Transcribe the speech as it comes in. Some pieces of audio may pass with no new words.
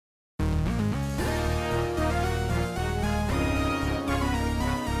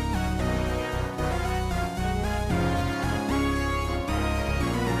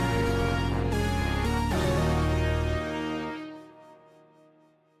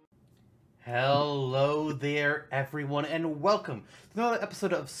Hello there, everyone, and welcome to another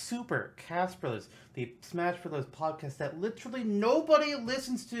episode of Super Cast Brothers, the Smash Brothers podcast that literally nobody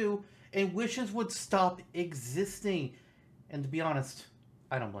listens to and wishes would stop existing. And to be honest,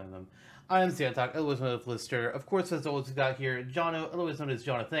 I don't blame them. I am Zantok, otherwise known as Lister. Of course, as always, we got here Jono, otherwise known as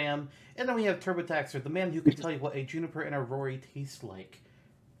Jonathan, and then we have TurboTaxer, the man who can tell you what a Juniper and a Rory taste like.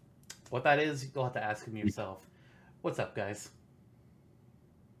 What that is, you'll have to ask him yourself. What's up, guys?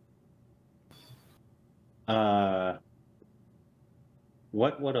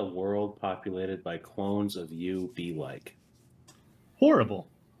 What would a world populated by clones of you be like? Horrible.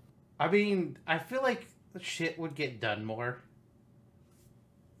 I mean, I feel like the shit would get done more.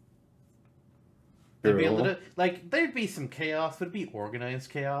 They'd be able to, there'd be some chaos, but it'd be organized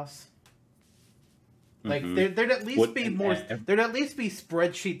chaos. Like, there'd at least be more. There'd at least be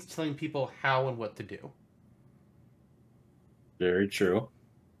spreadsheets telling people how and what to do. Very true.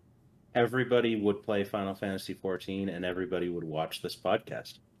 Everybody would play Final Fantasy XIV, and everybody would watch this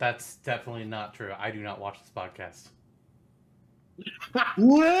podcast. That's definitely not true. I do not watch this podcast.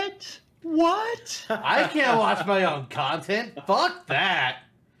 What? I can't watch my own content. Fuck that.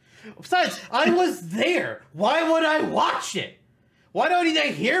 Besides, I was there. Why would I watch it? Why do I need to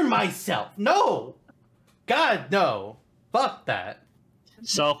hear myself? No. God, no. Fuck that.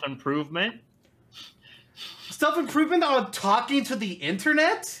 Self-improvement? Self-improvement on talking to the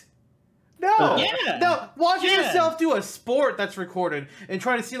internet? No. Yeah. No, watching yourself do a sport that's recorded and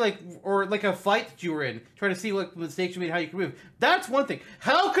trying to see, or a fight that you were in, trying to see what mistakes you made, how you can move. That's one thing.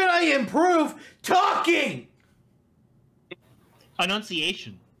 How can I improve talking?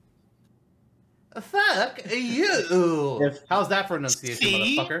 Enunciation. Fuck you. How's that for enunciation,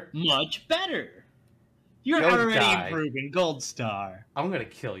 motherfucker? Much better. You're Go already die. improving. Gold star. I'm gonna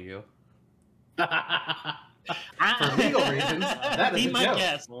kill you. For legal reasons, that is Be a my joke.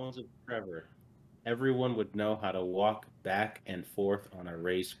 guest. Clones of Trevor. Everyone would know how to walk back and forth on a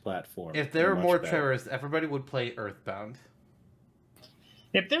raised platform. If there were Much more better. Trevors, everybody would play Earthbound.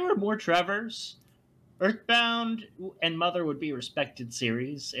 If there were more Trevors, Earthbound and Mother would be respected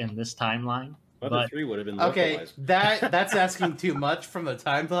series in this timeline. Mother But 3 would have been Okay, localized. that's asking too much from the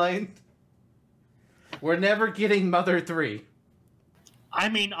timeline. We're never getting Mother 3. I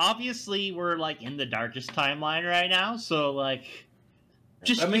mean, obviously, we're in the darkest timeline right now, so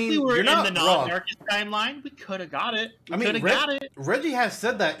if we were you're in not the non-darkest timeline, we could have got it. We could have got it. Reggie has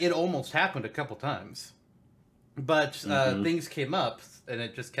said that it almost happened a couple times. But things came up, and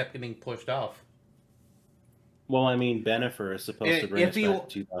it just kept getting pushed off. Well, I mean, Benifer is supposed to bring us back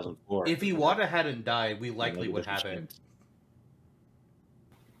to 2004. If Iwata hadn't died, we likely would have it.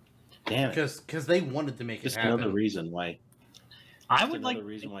 Damn it. Because they wanted to make Just it happen. another reason why. I would Another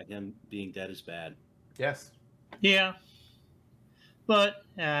reason why him being dead is bad. Yes. Yeah. But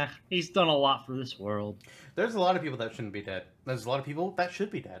he's done a lot for this world. There's a lot of people that shouldn't be dead. There's a lot of people that should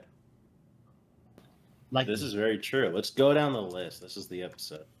be dead. This is very true. Let's go down the list. This is the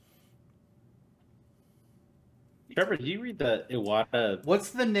episode. Trevor, did you read the Iwata?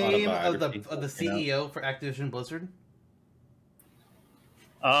 What's the name of the autobiography? CEO for Activision Blizzard?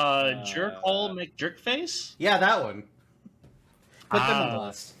 Jerkhole McJerkface? Yeah, that one. Put them on the Ah.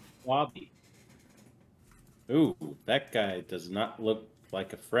 list. Wabi. Ooh, that guy does not look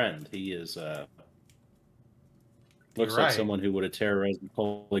like a friend. He is looks You're like right. someone who would have terrorized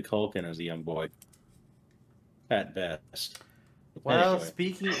Macaulay Culkin as a young boy. At best. Well, Anyway.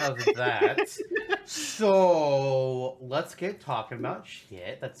 speaking of that, so let's get talking about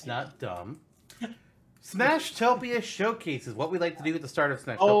shit that's not dumb. Smashtopia showcases what we like to do at the start of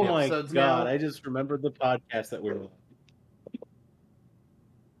Smashtopia Oh my episodes. god! Now, I just remembered the podcast that we were.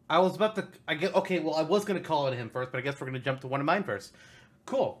 I was about to. Okay. Well, I was going to call it him first, but I guess we're going to jump to one of mine first.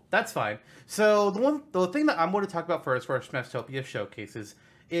 Cool. That's fine. So the thing that I'm going to talk about first for our Smashtopia showcases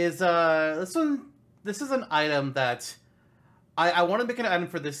is this one. This is an item that I want to make an item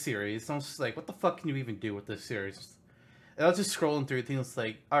for this series. I was just like, what the fuck can you even do with this series? And I was just scrolling through things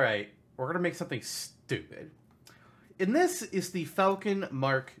like, all right, we're going to make something stupid. And this is the Falcon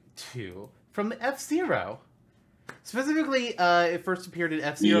Mark II from the F-Zero. Specifically, it first appeared in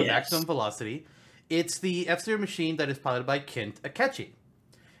F-Zero Yes. Maximum Velocity. It's the F-Zero machine that is piloted by Kent Akechi,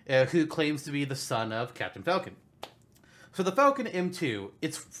 who claims to be the son of Captain Falcon. So the Falcon M2,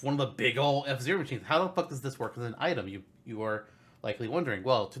 it's one of the big old F-Zero machines. How the fuck does this work as an item? You are likely wondering.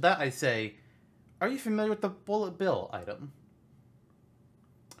 Well, to that I say, are you familiar with the Bullet Bill item?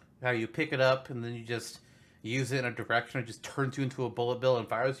 How you pick it up and then you just use it in a direction, it just turns you into a bullet bill and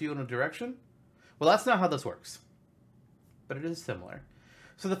fires you in a direction? Well, that's not how this works. But it is similar.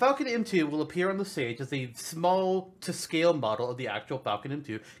 So the Falcon M2 will appear on the stage as a small to scale model of the actual Falcon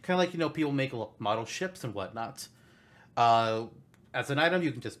M2, kind of like people make model ships and whatnot. As an item,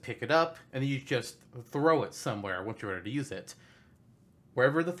 you can just pick it up and then you just throw it somewhere once you're ready to use it.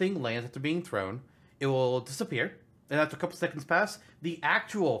 Wherever the thing lands after being thrown, it will disappear. And after a couple seconds pass, the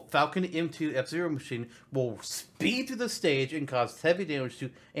actual Falcon M2 F-Zero machine will speed through the stage and cause heavy damage to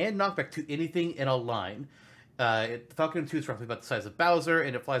and knockback to anything in a line. The Falcon M2 is roughly about the size of Bowser,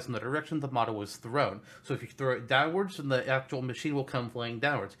 and it flies in the direction the model was thrown. So if you throw it downwards, then the actual machine will come flying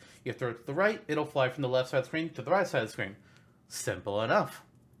downwards. You throw it to the right, it'll fly from the left side of the screen to the right side of the screen. Simple enough.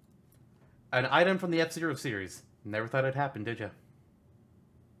 An item from the F-Zero series. Never thought it'd happen, did you?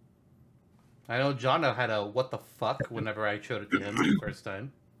 I know Jono had a what the fuck whenever I showed it to him the first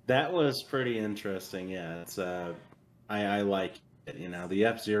time. That was pretty interesting. Yeah, it's I like it. The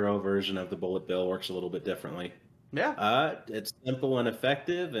F-Zero version of the Bullet Bill works a little bit differently. Yeah. It's simple and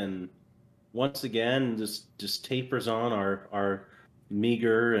effective, and once again, just tapers on our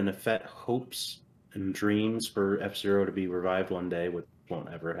meager and effete hopes and dreams for F-Zero to be revived one day, which won't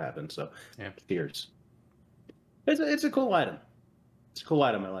ever happen. So, Yeah. cheers. It's a cool item. It's a cool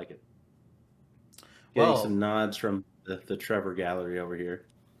item. I like it. Getting some nods from the Trevor gallery over here.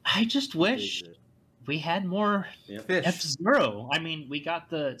 I just wish we had more Fish. F-Zero. I mean, we got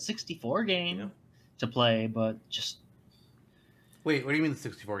the 64 game to play, but just... Wait, what do you mean the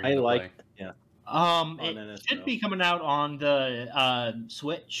 64 game I to like, play? yeah. It NSO. should be coming out on the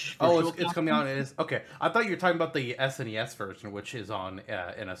Switch. Oh, Virtual it's coming out. Console. It is okay. I thought you were talking about the SNES version, which is on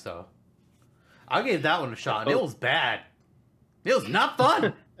NSO. I gave that one a shot, and it was bad. It was not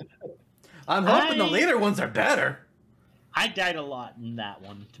fun. I'm hoping the later ones are better. I died a lot in that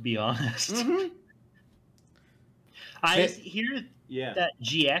one, to be honest. Mm-hmm. I hear Yeah. that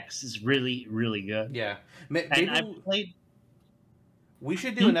GX is really, really good. Yeah, And maybe I played... we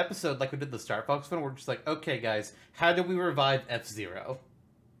should do an episode like we did the Star Fox one. We're just like, okay, guys, how do we revive F-Zero?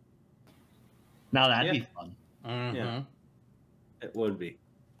 Now that'd be fun. Mm-hmm. Yeah. It would be.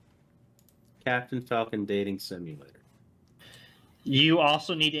 Captain Falcon Dating Simulator. You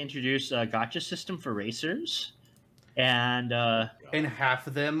also need to introduce a gotcha system for racers. And And half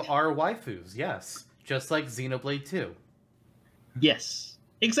of them are waifus, yes. Just like Xenoblade 2. yes,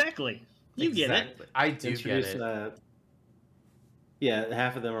 exactly. You get it. I do Introduce, get it. Yeah,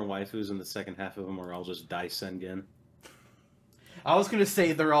 half of them are waifus, and the second half of them are all just Daisengen. I was gonna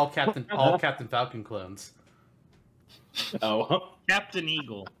say they're all Captain Falcon clones. Oh, Captain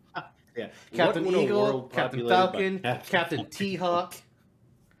Eagle. yeah. Captain What a Eagle, world Captain populated by Falcon, Captain T-Hawk.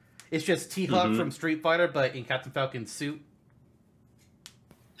 It's just T-Hawk Mhm. from Street Fighter, but in Captain Falcon's suit.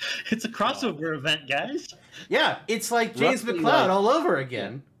 It's a crossover event, guys. Yeah, it's like James Roughly McCloud like- all over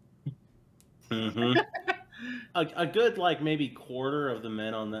again. Mhm. a good maybe quarter of the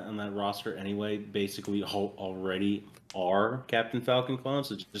men on that roster anyway basically already are Captain Falcon clones.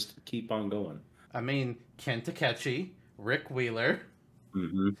 So just keep on going. I mean, Ken Takechi, Rick Wheeler,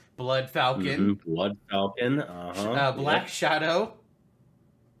 Mm-hmm. Blood Falcon, Blood Falcon. Black Shadow.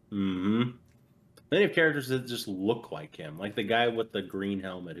 Mm-hmm. They have characters that just look like him, like the guy with the green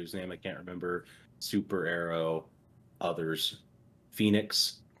helmet, whose name I can't remember. Super Arrow, others,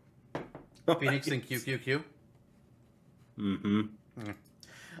 Phoenix. Phoenix and QQQ. Mm-hmm.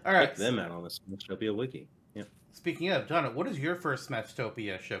 All right. Check them out on the Smashtopia wiki. Yeah. Speaking of, John, what is your first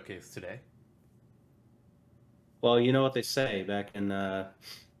Smashtopia showcase today? Well, you know what they say back in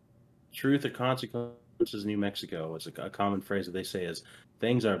Truth or Consequences, New Mexico. It's a common phrase that they say is,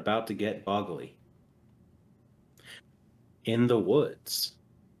 things are about to get boggly. In the woods.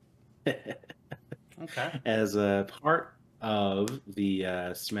 Okay. As a part of the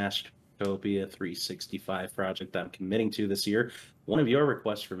Smashtopia 365 project I'm committing to this year, one of your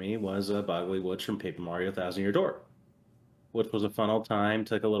requests for me was Boggly Woods from Paper Mario Thousand Year Door, which was a fun old time.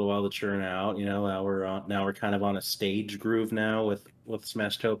 Took a little while to churn out. Now we're kind of on a stage groove now with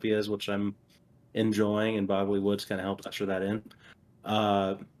Smashtopias, which I'm enjoying, and Boggly Woods kind of helped usher that in.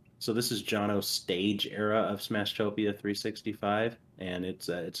 So this is Jono's stage era of Smashtopia 365, and it's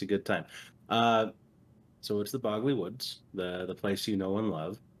a good time. So it's the Boggly Woods, the place you know and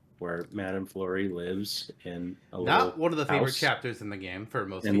love, where Madame Flurry lives in a Not one of the favorite house. chapters in the game for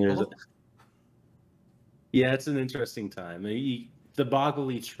most And there's people. Yeah, it's an interesting time. The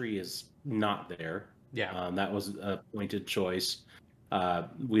Boggly tree is not there. Yeah. That was a pointed choice.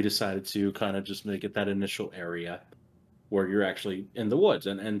 We decided to kind of just make it that initial area where you're actually in the woods.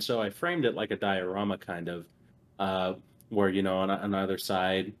 And so I framed it like a diorama kind of, where, on either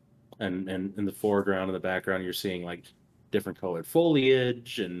side and in the foreground and the background, you're seeing like different colored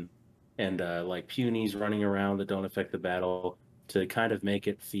foliage and like punies running around that don't affect the battle, to kind of make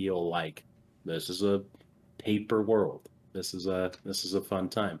it feel like this is a paper world. This is a fun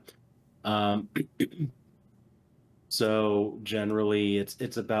time. Um, so generally,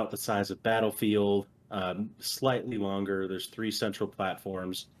 it's about the size of Battlefield, slightly longer. There's 3 central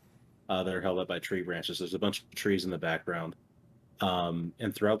platforms that are held up by tree branches. There's a bunch of trees in the background,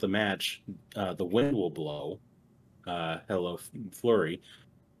 and throughout the match, the wind will blow. Hello, Flurry,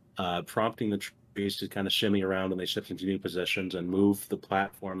 prompting the trees to kind of shimmy around, and they shift into new positions and move the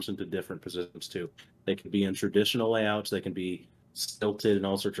platforms into different positions too. They can be in traditional layouts. They can be stilted and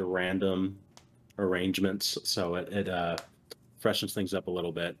all sorts of random arrangements. So it freshens things up a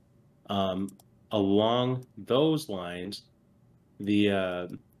little bit. Along those lines,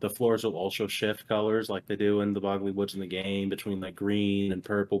 the floors will also shift colors like they do in the Boggly Woods in the game, between like green and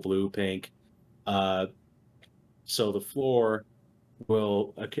purple, blue, pink. So the floor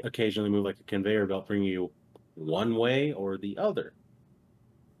will occasionally move like a conveyor belt, bring you one way or the other,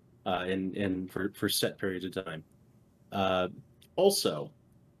 for set periods of time. Also,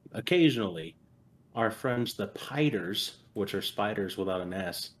 occasionally, our friends the Piters, which are spiders without an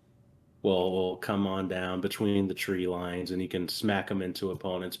S, will come on down between the tree lines, and you can smack them into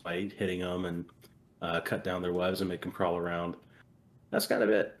opponents by hitting them and cut down their webs and make them crawl around. That's kind of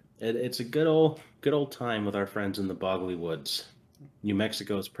it. It's a good old time with our friends in the Boggly Woods. New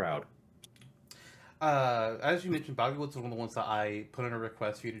Mexico is proud. As you mentioned, Boggly Woods is one of the ones that I put in a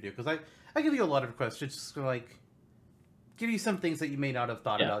request for you to do, because I give you a lot of requests just to like give you some things that you may not have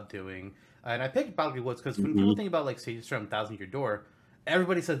thought about doing. And I picked Boggly Woods because when people think about like Sages from Thousand Year Door,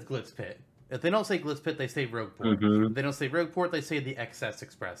 everybody says Glitz Pit. If they don't say Glitz Pit, they say Rogueport. If they don't say Rogueport, they say the XS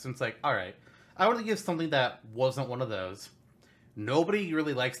Express. And it's like, all right, I want to give something that wasn't one of those. Nobody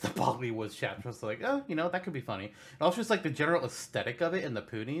really likes the Boggly Woods chapter. It's like, oh, that could be funny. And also just like the general aesthetic of it and the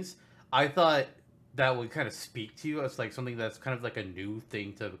Poonies, I thought that would kind of speak to you as like something that's kind of like a new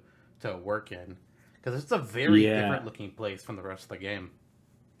thing to work in. Because it's a very different looking place from the rest of the game.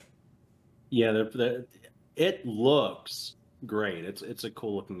 Yeah, it looks great. It's a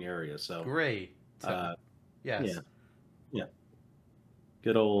cool looking area. So great. Yes. Yeah.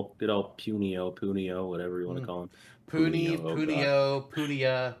 Good old Punio, whatever you want to call him. Punio,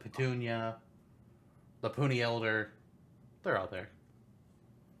 Punia, Petunia, the Puni Elder. They're out there.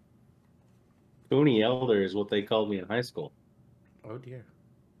 Puni Elder is what they called me in high school. Oh dear.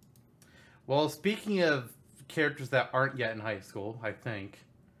 Well, speaking of characters that aren't yet in high school, I think.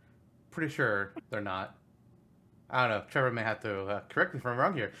 Pretty sure they're not. I don't know. Trevor may have to correct me if I'm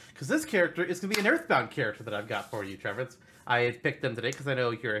wrong here. Because this character is going to be an Earthbound character that I've got for you, Trevor. I picked them today because I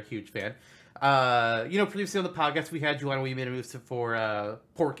know you're a huge fan. Previously on the podcast, we had Julian, we made a move for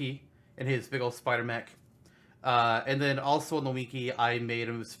Porky and his big old spider mech. And then also on the wiki, I made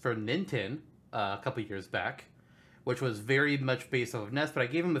a move for Ninten a couple years back, which was very much based off of Ness, but I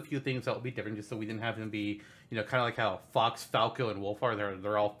gave him a few things that would be different just so we didn't have him be, kind of like how Fox, Falco, and Wolf are.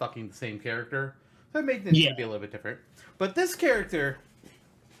 They're all fucking the same character. So it made things to be a little bit different. But this character's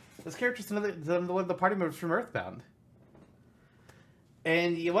another one of the party members from Earthbound.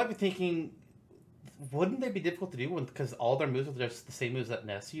 And you might be thinking, wouldn't they be difficult to do because all their moves are just the same moves that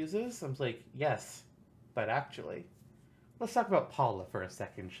Ness uses? I'm like, yes, but actually. Let's talk about Paula for a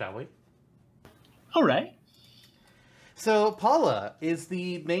second, shall we? All right. So Paula is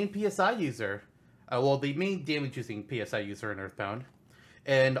the main PSI user. The main damage-using PSI user in Earthbound.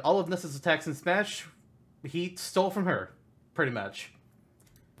 And all of Ness's attacks in Smash, he stole from her, pretty much.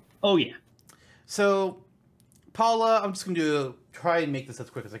 Oh, yeah. So, Paula, I'm just going to try and make this as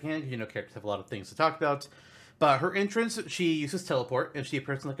quick as I can, because characters have a lot of things to talk about. But her entrance, she uses teleport, and she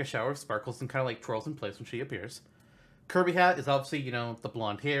appears in like a shower of sparkles and kind of like twirls in place when she appears. Kirby hat is obviously, the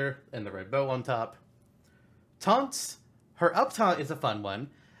blonde hair and the red bow on top. Taunts, her up taunt is a fun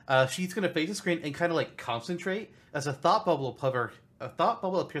one. She's going to face the screen and kind of like concentrate as a thought bubble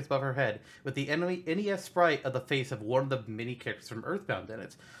appears above her head with the NES sprite of the face of one of the mini characters from Earthbound in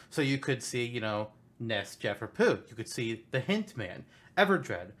it. So you could see, Ness, Jeff, or Pooh. You could see the Hint Man,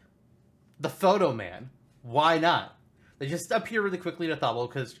 Everdread, the Photo Man. Why not? They just appear really quickly in a thought bubble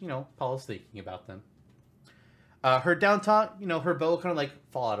because, Paula's thinking about them. Her down taunt, her bow kind of like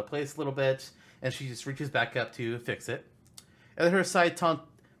fall out of place a little bit, and she just reaches back up to fix it. And then her side taunt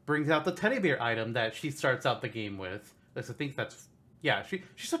brings out the teddy bear item that she starts out the game with. I think that's... Yeah, she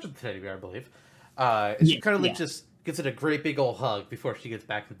starts with the teddy bear, I believe. And she kind of just gives it a great big old hug before she gets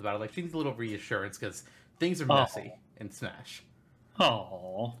back into the battle. Like, she needs a little reassurance because things are messy in Smash.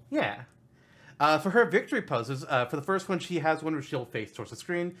 Oh. Yeah. For her victory poses, for the first one, she has one where she'll face towards the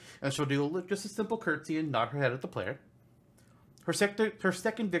screen, and she'll do just a simple curtsy and nod her head at the player. Her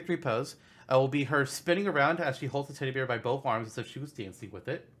second victory pose, will be her spinning around as she holds the teddy bear by both arms as if she was dancing with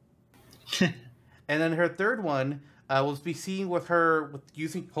it. And then her third one will be seen with her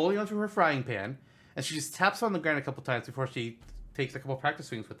holding onto her frying pan, and she just taps on the ground a couple times before she takes a couple practice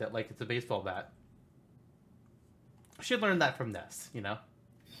swings with it, like it's a baseball bat. She learned that from Ness, you know?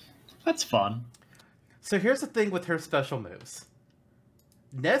 That's fun. So here's the thing with her special moves.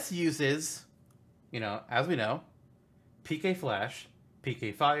 Ness uses, as we know, PK Flash,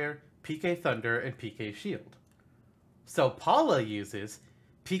 PK Fire, PK Thunder, and PK Shield. So Paula uses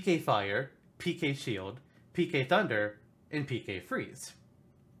PK Fire, PK Shield, PK Thunder, and PK Freeze.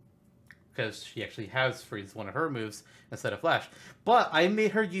 Because she actually has Freeze, one of her moves, instead of Flash. But I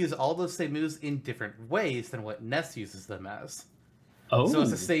made her use all those same moves in different ways than what Ness uses them as. Oh. So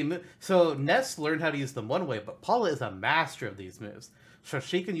it's the same move. So Ness learned how to use them one way, but Paula is a master of these moves. So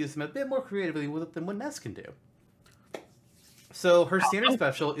she can use them a bit more creatively than what Ness can do. So her standard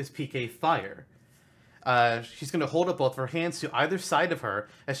special is PK Fire. She's going to hold up both of her hands to either side of her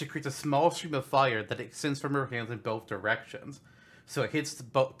as she creates a small stream of fire that extends from her hands in both directions. So it hits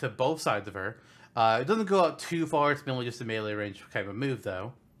to both sides of her. It doesn't go out too far. It's mainly just a melee range kind of a move,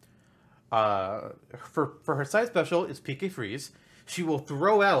 though. For her side special is PK Freeze. She will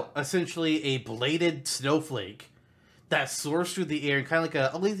throw out, essentially, a bladed snowflake that soars through the air in kind of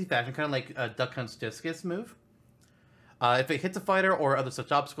like a lazy fashion, kind of like a Duck Hunt's Discus move. If it hits a fighter or other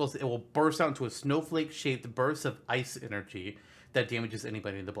such obstacles, it will burst out into a snowflake-shaped burst of ice energy that damages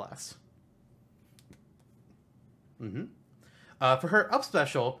anybody in the blast. For her up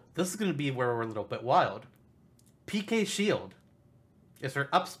special, this is going to be where we're a little bit wild. PK Shield is her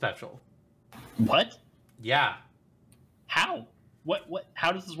up special. What? Yeah. How? What?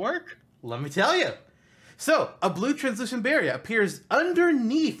 How does this work? Let me tell you. So, a blue transition barrier appears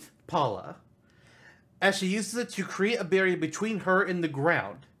underneath Paula as she uses it to create a barrier between her and the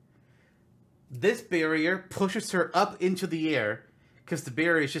ground. This barrier pushes her up into the air because the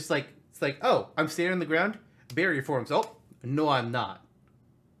barrier is just oh, I'm standing on the ground. Barrier forms. Oh, no, I'm not.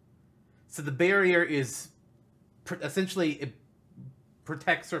 So the barrier is essentially, it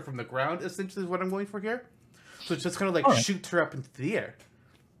protects her from the ground, essentially is what I'm going for here. So it just kind of shoots her up into the air.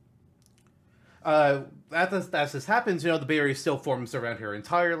 As this happens, the barrier still forms around her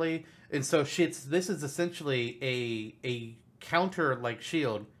entirely. And so this is essentially a counter-like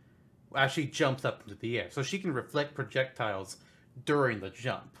shield as she jumps up into the air. So she can reflect projectiles during the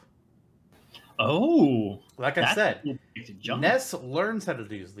jump. Oh. Like I said, Ness learns how to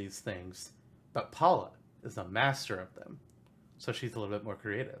do these things, but Paula is a master of them. So she's a little bit more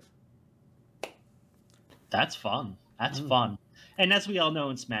creative. That's fun. That's fun. And as we all know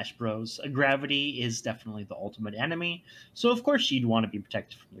in Smash Bros, gravity is definitely the ultimate enemy. So of course she'd want to be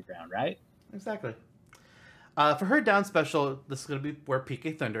protected from the ground, right? Exactly. For her down special, this is going to be where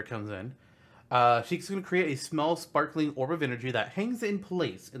PK Thunder comes in. She's going to create a small sparkling orb of energy that hangs in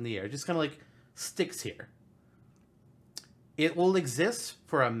place in the air. Just kind of sticks here. It will exist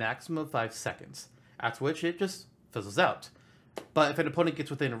for a maximum of 5 seconds, after which it just fizzles out. But if an opponent gets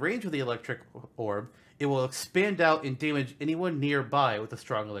within range of the electric orb, it will expand out and damage anyone nearby with a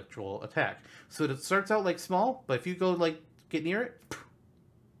strong electrical attack. So it starts out small, but if you go get near it,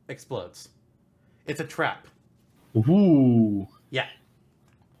 explodes. It's a trap. Ooh. Yeah.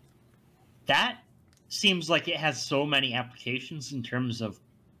 That seems like it has so many applications in terms of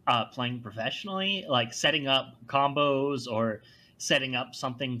playing professionally, like setting up combos or setting up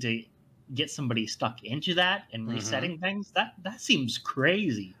something to get somebody stuck into that and resetting things. That seems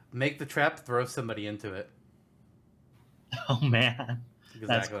crazy. Make the trap, throw somebody into it. Oh man.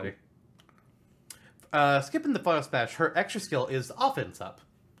 Exactly. Cool. Skipping the final smash, her extra skill is offense up.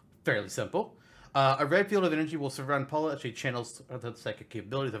 Fairly simple. A red field of energy will surround Paula as she channels the psychic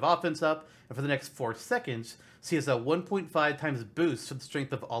capabilities of offense up, and for the next 4 seconds, she has a 1.5 times boost to the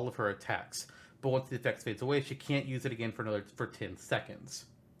strength of all of her attacks. But once the effect fades away, she can't use it again for 10 seconds.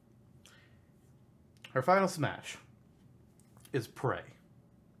 Her final smash is Prey.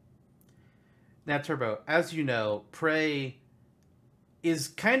 Now, Turbo, as you know, Prey is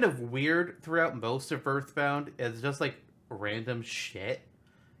kind of weird throughout most of Earthbound. It's just random shit.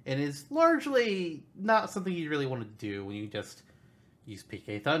 And is largely not something you really want to do when you just use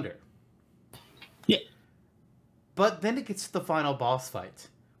PK Thunder. Yeah. But then it gets to the final boss fight,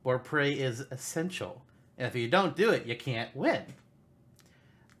 where Prey is essential. And if you don't do it, you can't win.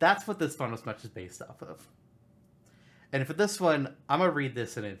 That's what this final smash is based off of. And for this one, I'm going to read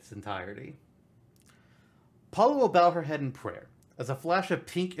this in its entirety. Paula will bow her head in prayer as a flash of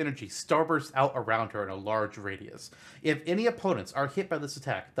pink energy starbursts out around her in a large radius. If any opponents are hit by this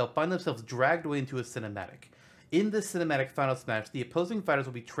attack, they'll find themselves dragged away into a cinematic. In this cinematic final smash, the opposing fighters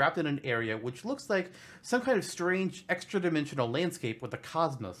will be trapped in an area which looks like some kind of strange extra-dimensional landscape with the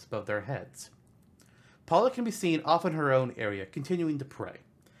cosmos above their heads. Paula can be seen off in her own area, continuing to pray.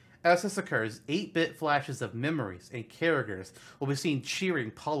 As this occurs, 8-bit flashes of memories and characters will be seen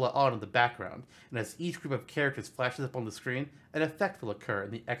cheering Paula on in the background, and as each group of characters flashes up on the screen, an effect will occur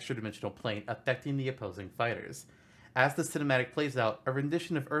in the extra-dimensional plane affecting the opposing fighters. As the cinematic plays out, a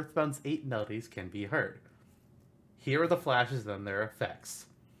rendition of Earthbound's 8 melodies can be heard. Here are the flashes and their effects.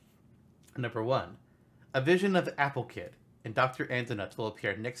 Number 1. A vision of Apple Kid and Dr. Antonuts will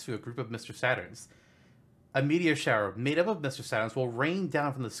appear next to a group of Mr. Saturns. A meteor shower made up of Mr. Saturns will rain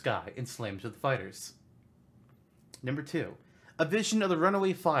down from the sky and slam into the fighters. Number 2. A vision of the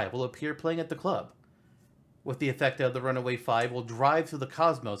Runaway Five will appear playing at the club, with the effect of the Runaway Five will drive through the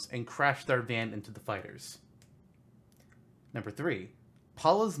cosmos and crash their van into the fighters. Number 3.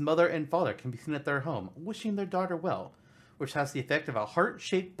 Paula's mother and father can be seen at their home, wishing their daughter well, which has the effect of a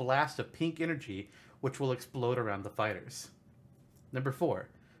heart-shaped blast of pink energy which will explode around the fighters. Number 4.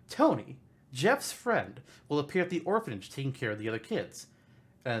 Tony, Jeff's friend, will appear at the orphanage taking care of the other kids.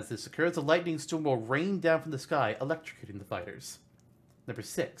 As this occurs, a lightning storm will rain down from the sky, electrocuting the fighters. Number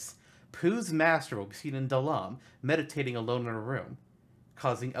 6. Pooh's master will be seen in Dalam, meditating alone in a room,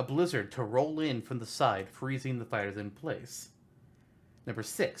 causing a blizzard to roll in from the side, freezing the fighters in place. Number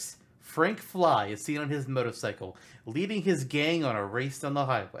 6. Frank Fly is seen on his motorcycle, leading his gang on a race down the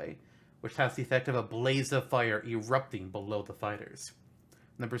highway, which has the effect of a blaze of fire erupting below the fighters.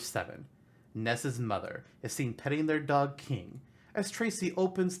 Number 7. Ness's mother is seen petting their dog King, as Tracy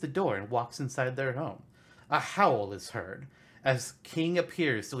opens the door and walks inside their home. A howl is heard, as King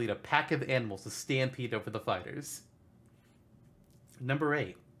appears to lead a pack of animals to stampede over the fighters. Number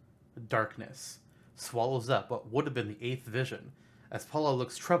 8. Darkness swallows up what would have been the 8th vision, as Paula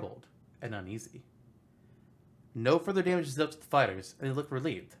looks troubled and uneasy. No further damage is dealt to the fighters, and they look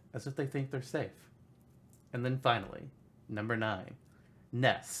relieved, as if they think they're safe. And then finally, number 9.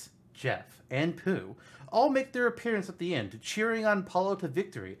 Ness, Jeff, and Pooh all make their appearance at the end, cheering on Paula to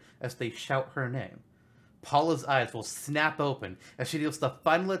victory as they shout her name. Paula's eyes will snap open as she deals the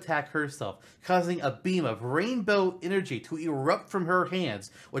final attack herself, causing a beam of rainbow energy to erupt from her hands,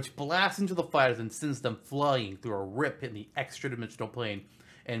 which blasts into the fighters and sends them flying through a rip in the extra-dimensional plane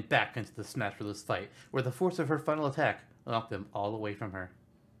and back into the Smash Bros. Fight, where the force of her final attack knocked them all away from her.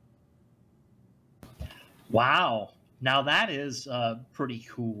 Wow. Now that is pretty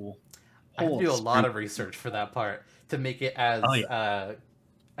cool. I had to do a lot of research for that part to make it as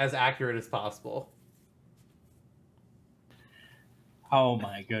accurate as possible. Oh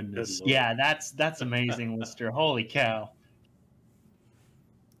my goodness. Yeah, that's amazing, Lister. Holy cow.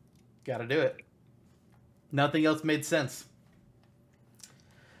 Gotta do it. Nothing else made sense.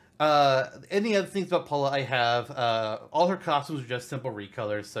 Any other things about Paula I have, all her costumes are just simple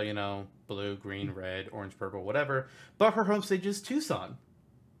recolors, so, blue, green, red, orange, purple, whatever. But her home stage is Tucson.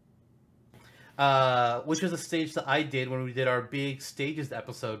 Which is a stage that I did when we did our big stages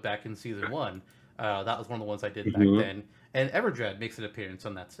episode back in season 1. That was one of the ones I did back then. And Everdread makes an appearance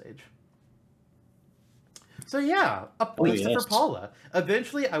on that stage. So yeah, a poster for Paula.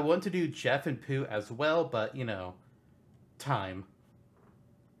 Eventually, I want to do Jeff and Pooh as well, but, time.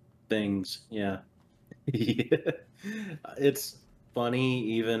 Things, yeah. It's funny,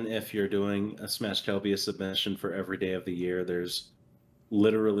 even if you're doing a Smashtopia submission for every day of the year, there's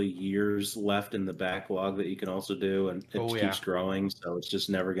literally years left in the backlog that you can also do, and it keeps growing, so it's just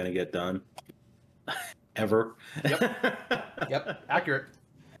never going to get done. Ever. Yep, accurate.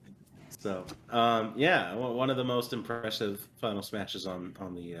 So, one of the most impressive final smashes on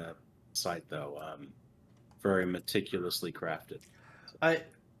the site, though. Very meticulously crafted.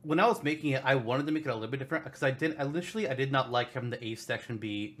 When I was making it, I wanted to make it a little bit different, because I did not like having the ace section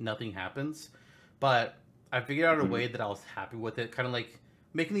be nothing happens, but I figured out a way that I was happy with it, kind of like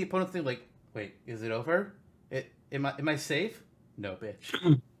making the opponent think like, wait, is it over? Am I safe? No,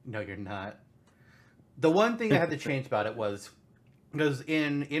 bitch. No, you're not. The one thing I had to change about it was, because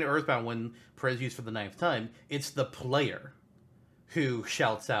in Earthbound, when prayer is used for the 9th time, it's the player who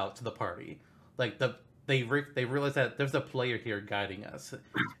shouts out to the party. Like, they realize that there's a player here guiding us.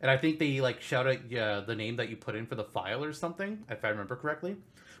 And I think they, shout out the name that you put in for the file or something, if I remember correctly.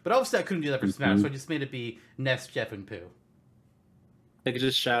 But obviously I couldn't do that for Smash, so I just made it be Ness, Jeff, and Pooh. They could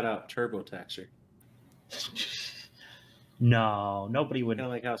just shout out Turbo Taxer. No, nobody would. Kind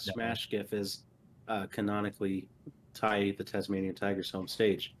of like how Smash GIF is canonically tie the Tasmanian Tiger's home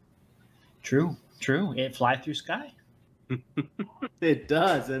stage. True. It fly through sky. It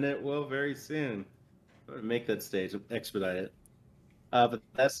does, and it will very soon. I'm gonna make that stage, expedite it. But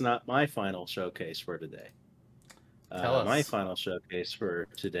that's not my final showcase for today. Tell us. My final showcase for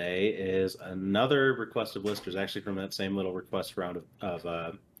today is another request of listers, actually from that same little request round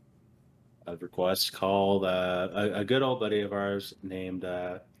of requests, called a good old buddy of ours named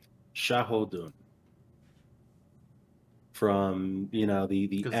Shahodun, from the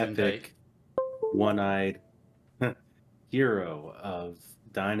Gesundheit. epic one-eyed hero of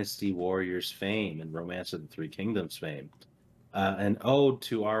Dynasty Warriors fame and Romance of the Three Kingdoms fame. An ode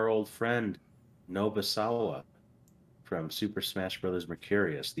to our old friend Nobusawa from Super Smash Bros.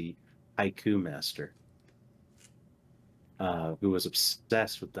 Mercurius, the haiku master, who was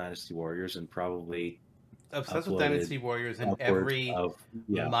obsessed with Dynasty Warriors and probably Obsessed with uploaded Dynasty Warriors and upwards every of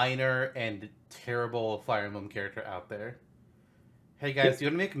yeah. minor and terrible Fire Emblem character out there. Hey guys, do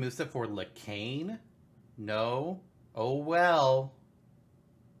you want to make a moveset for Lacane? No? Oh well.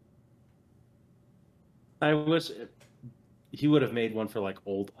 I wish he would have made one for like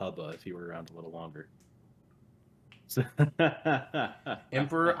old Hubba if he were around a little longer.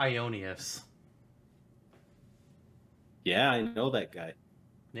 Emperor Ionius. Yeah, I know that guy.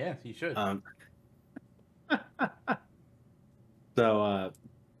 Yeah, you should. So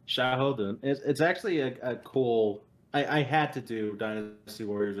Shahodun, it's actually a cool. I had to do Dynasty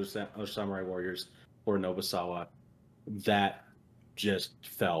Warriors or Samurai Warriors or Nobusawa. That just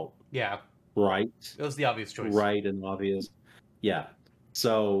felt right. It was the obvious choice. Right and obvious. Yeah.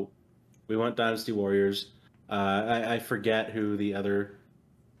 So we went Dynasty Warriors. I forget who the other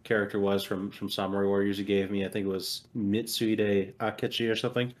character was from Samurai Warriors you gave me. I think it was Mitsuhide Akechi or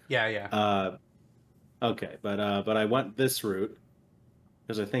something. Yeah. Okay, but I went this route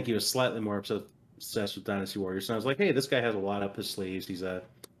because I think he was slightly more obsessed with Dynasty Warriors. And I was like, hey, this guy has a lot up his sleeves. He's a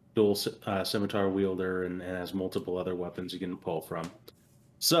dual scimitar wielder and has multiple other weapons you can pull from.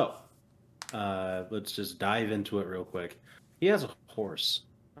 So let's just dive into it real quick. He has a horse.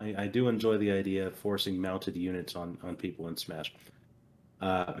 I do enjoy the idea of forcing mounted units on people in Smash.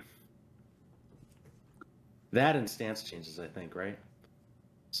 That and stance changes, I think, right?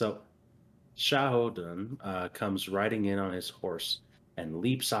 So Shahodun comes riding in on his horse and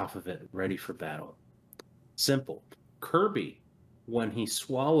leaps off of it, ready for battle. Simple. Kirby, when he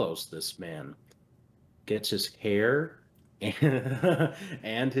swallows this man, gets his hair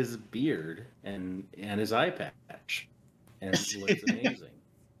and his beard and his eye patch, and it looks amazing.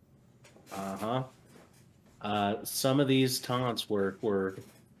 Some of these taunts were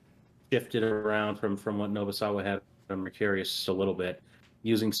shifted around from what Nobusawa had on Mercurius just a little bit,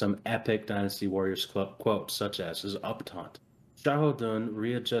 using some epic Dynasty Warriors quotes, such as his up taunt. Shahodun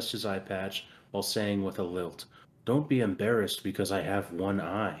readjusts his eye patch while saying with a lilt, "Don't be embarrassed because I have one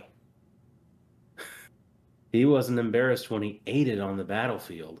eye." He wasn't embarrassed when he ate it on the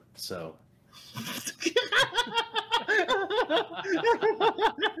battlefield, so...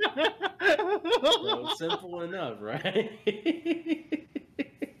 So simple enough, right?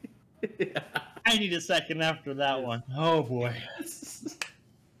 I need a second after that one. Oh boy.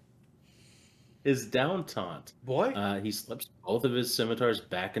 His down taunt. Boy? He slips both of his scimitars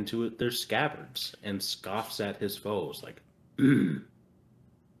back into their scabbards and scoffs at his foes like,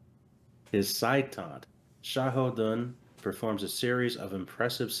 His side taunt. Shahodun performs a series of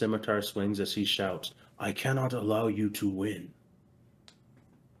impressive scimitar swings as he shouts, "I cannot allow you to win."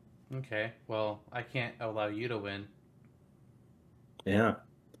 Okay, well, I can't allow you to win. Yeah.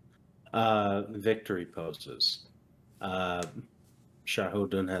 Victory poses.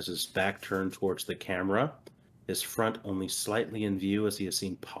 Shahodun has his back turned towards the camera, his front only slightly in view as he is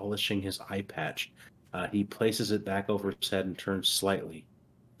seen polishing his eye patch. He places it back over his head and turns slightly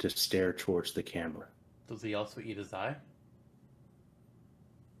to stare towards the camera. Does he also eat his eye?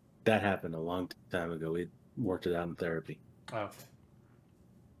 That happened a long time ago. We worked it out in therapy. Oh.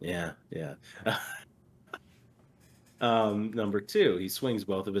 Yeah. Number 2, he swings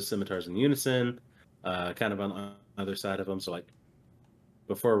both of his scimitars in unison, kind of on the other side of him, so like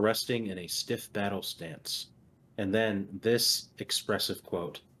before resting in a stiff battle stance. And then this expressive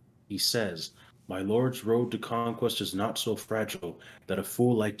quote. He says, "My lord's road to conquest is not so fragile that a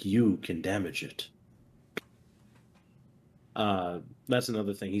fool like you can damage it." That's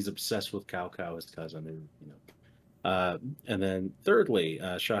another thing. He's obsessed with Cao Cao, his cousin, and then thirdly,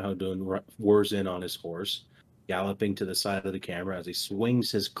 Shahodun whirs in on his horse, galloping to the side of the camera as he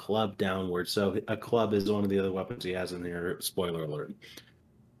swings his club downward. So a club is one of the other weapons he has in here. Spoiler alert.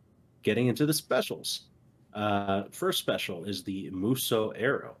 Getting into the specials. First special is the Muso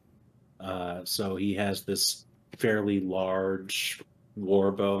arrow. So he has this fairly large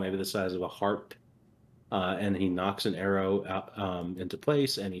war bow, maybe the size of a harp, and he knocks an arrow out, into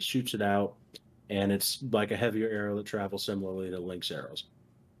place, and he shoots it out, and it's like a heavier arrow that travels similarly to Link's arrows.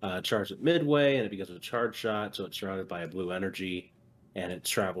 Charge at midway, and it becomes a charge shot, so it's surrounded by a blue energy, and it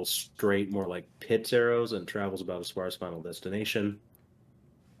travels straight, more like Pit's arrows, and travels about as far as final destination.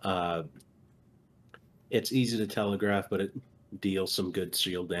 It's easy to telegraph, but it deals some good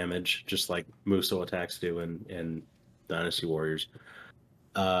shield damage, just like Muso attacks do in Dynasty Warriors.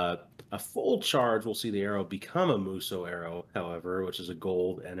 A full charge will see the arrow become a Muso arrow, however, which is a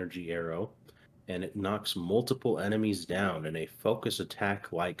gold energy arrow, and it knocks multiple enemies down in a focus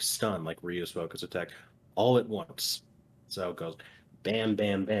attack like stun, like Ryu's focus attack, all at once. So it goes bam,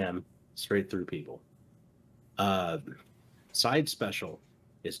 bam, bam, straight through people. Side special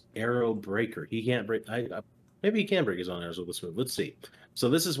is Arrow Breaker. He can't break. Maybe he can break his own arrows with this move. Let's see. So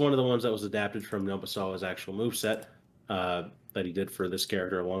this is one of the ones that was adapted from Nobusawa's actual moveset that he did for this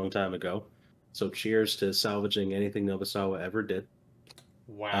character a long time ago. So cheers to salvaging anything Nobusawa ever did.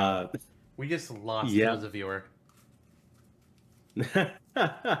 Wow. We just lost him as a viewer. that's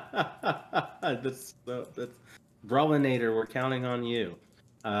Brawlinator, we're counting on you.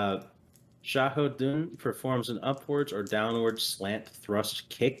 Shaho Dun performs an upwards or downward slant thrust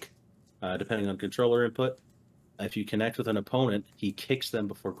kick, depending on controller input. If you connect with an opponent, he kicks them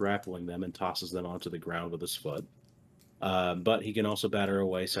before grappling them and tosses them onto the ground with his foot. But he can also batter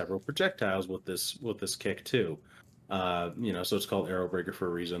away several projectiles with this kick too. So it's called Arrow Breaker for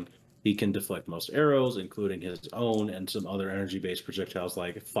a reason. He can deflect most arrows, including his own and some other energy-based projectiles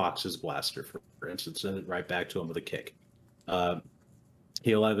like Fox's Blaster, for instance, send it right back to him with a kick.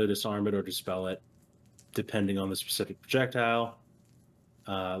 He'll either disarm it or dispel it, depending on the specific projectile.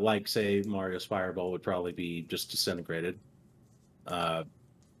 Like, say, Mario's Fireball would probably be just disintegrated. The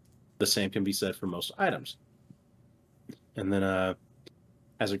same can be said for most items. And then,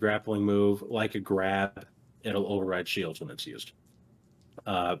 as a grappling move, like a grab, it'll override shields when it's used.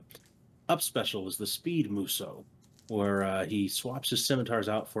 Up special is the Speed Muso, where he swaps his scimitars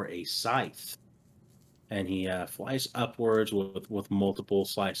out for a scythe. And he flies upwards with multiple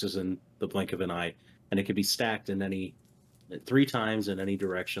slices in the blink of an eye. And it can be stacked in 3 times in any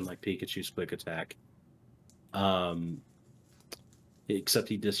direction, like Pikachu's quick attack. Except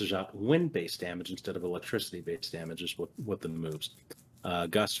he dishes out wind-based damage instead of electricity-based damage is what the moves.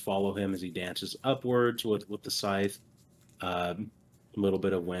 Gusts follow him as he dances upwards with the scythe. A little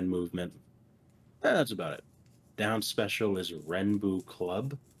bit of wind movement. That's about it. Down special is Renbu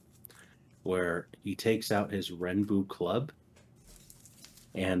Club, where he takes out his Renbu Club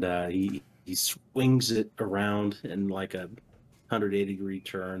and he swings it around in like a 180-degree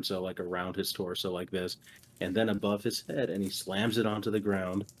turn, so like around his torso like this, and then above his head, and he slams it onto the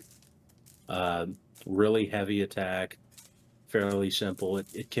ground. Really heavy attack, fairly simple.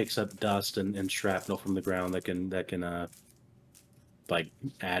 It kicks up dust and shrapnel from the ground that can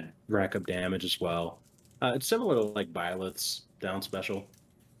rack up damage as well. It's similar to like Byleth's down special,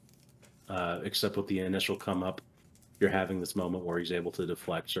 except with the initial come up, you're having this moment where he's able to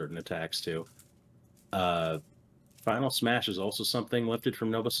deflect certain attacks too. Final Smash is also something lifted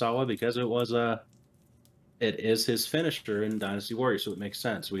from Nobusawa because it is his finisher in Dynasty Warriors, so it makes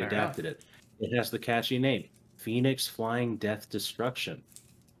sense. We adapted it. It has the catchy name, Phoenix Flying Death Destruction.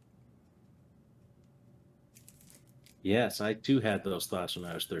 Yes, I too had those thoughts when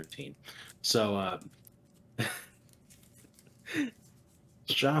I was 13. So,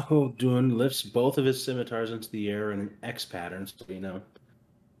 Shaho Dun lifts both of his scimitars into the air in an X pattern, so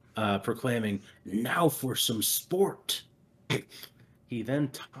proclaiming, "Now for some sport." He then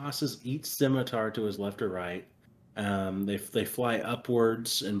tosses each scimitar to his left or right. They fly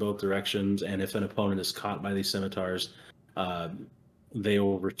upwards in both directions, and if an opponent is caught by these scimitars, they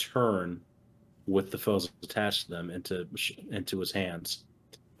will return with the foes attached to them into his hands,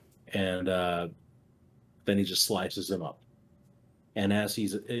 and then he just slices them up. And as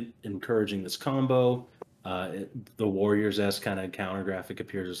he's encouraging this combo, the Warriors-esque kind of counter graphic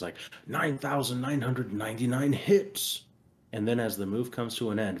appears as like 9,999 hits. And then as the move comes to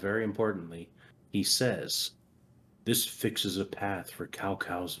an end, very importantly, he says, "This fixes a path for Cao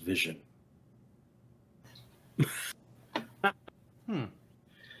Cao's vision."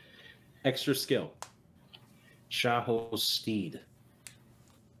 Extra skill. Shaho's steed.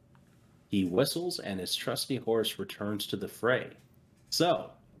 He whistles and his trusty horse returns to the fray.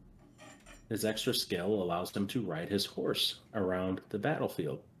 So, his extra skill allows him to ride his horse around the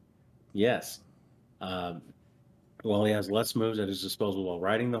battlefield. Yes. While he has less moves at his disposal while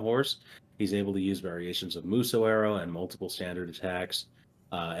riding the horse, he's able to use variations of Muso Arrow and multiple standard attacks,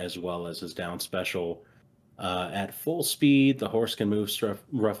 as well as his down special. At full speed, the horse can move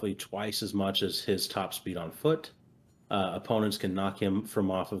roughly twice as much as his top speed on foot. Opponents can knock him from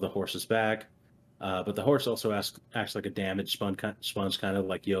off of the horse's back. But the horse also acts like a damaged sponge, kind of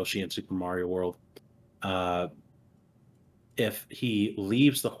like Yoshi in Super Mario World. If he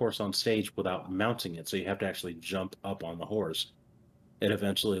leaves the horse on stage without mounting it, so you have to actually jump up on the horse, it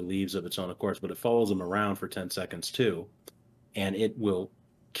eventually leaves of its own accord, but it follows him around for 10 seconds too, and it will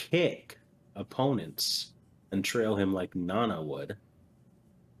kick opponents and trail him like Nana would.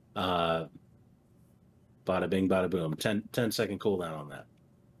 Bada bing, bada boom. 10-second cooldown on that.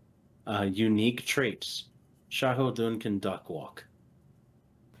 Unique traits. Shahodun can duck walk.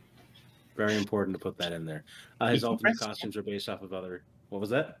 Very important to put that in there. His ultimate costumes are based off of other... What was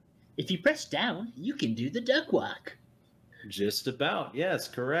that? If you press down, you can do the duck walk. Just about. Yes,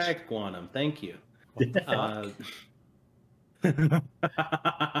 correct, Quantum. Thank you.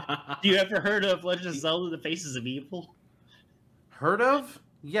 You ever heard of Legend of Zelda: The Faces of Evil? Heard of?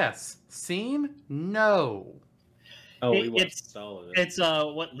 Yes. Seen? No. Oh, we watched all of it. It's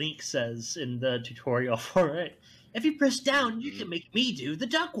what Link says in the tutorial for it. If you press down, you can make me do the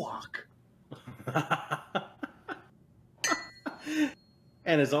duck walk.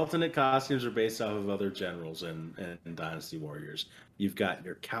 And his alternate costumes are based off of other generals in Dynasty Warriors. You've got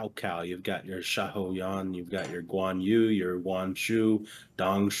your Cao Cao, you've got your Xiahou Yuan, you've got your Guan Yu, your Guan Shu,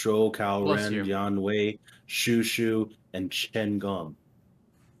 Dong Shou, Cao Bless Ren, you. Yan Wei, Shu Shu, and Chen Gong.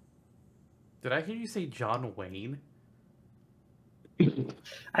 Did I hear you say John Wayne?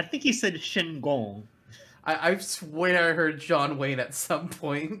 I think he said Shen Gong. I swear I heard John Wayne at some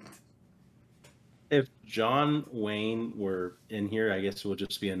point. If John Wayne were in here, I guess it would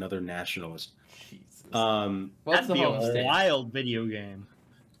just be another nationalist. Jesus. Um, What's the That'd be home a state? wild video game.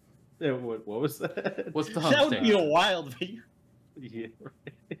 what was that? What's the home That would state? be a wild video. Yeah,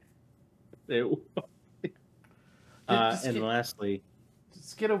 right. It- Just and get- lastly,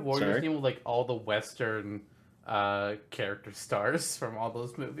 Just get a Warriors Sorry? team with like all the Western character stars from all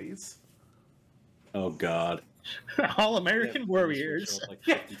those movies. oh god, All American Yeah, Warriors. show up like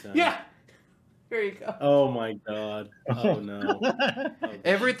Yeah, 50 times. yeah. There you go. Oh my god. Oh no.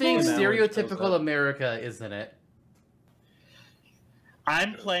 Everything Oh, that one stereotypical shows up. America is in it.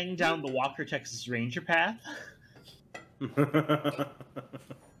 I'm playing down the Walker, Texas Ranger path.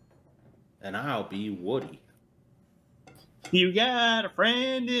 And I'll be Woody. You got a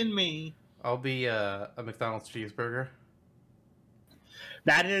friend in me. I'll be a McDonald's cheeseburger.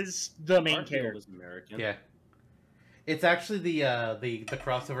 That is the main Garfield character. is American. Yeah. It's actually the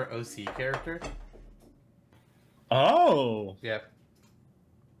crossover OC character. Oh, Yeah.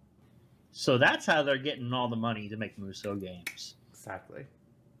 so that's how they're getting all the money to make Muso games. Exactly.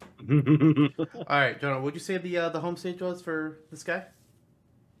 All right, Jonah, would you say the home stage was for this guy?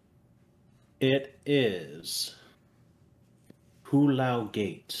 It is Hulao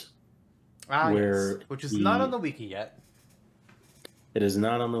Gate. Where Yes. Which is not the- on the wiki yet. It is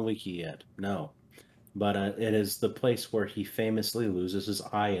not on the wiki yet, no. But it is the place where he famously loses his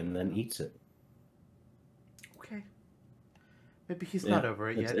eye and then eats it. Okay. Maybe he's Yeah, not over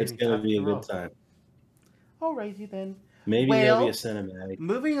it yet. It's and going to he's be a after good time. all. Alrighty then. Maybe Well, there'll be a cinematic.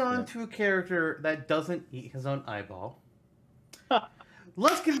 Moving on Yeah. to a character that doesn't eat his own eyeball.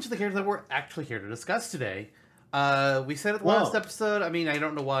 Let's get into the character that we're actually here to discuss today. We said it the last Whoa. episode. I mean, I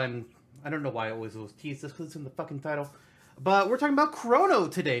don't know why I always was teased this because it's in the fucking title. But we're talking about Chrono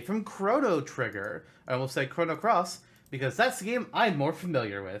today from Chrono Trigger. I almost said Chrono Cross because that's the game I'm more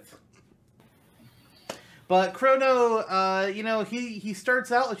familiar with. But Chrono, he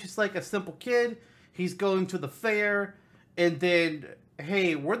starts out as just like a simple kid. He's going to the fair, and then,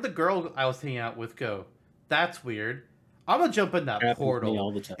 hey, where'd the girl I was hanging out with go? That's weird. I'm gonna jump in that Happens to me portal.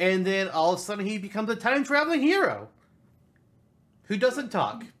 all the time. And then all of a sudden he becomes a time-traveling hero who doesn't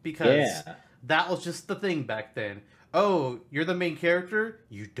talk because Yeah. that was just the thing back then. Oh, you're the main character?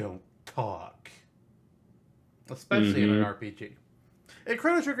 You don't talk. Especially in an RPG. And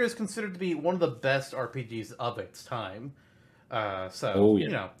Chrono Trigger is considered to be one of the best RPGs of its time. Oh, yeah. You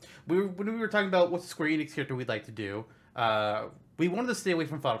know, when we were talking about what Square Enix character we'd like to do, we wanted to stay away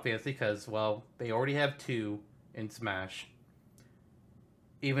from Final Fantasy because, well, they already have 2 in Smash.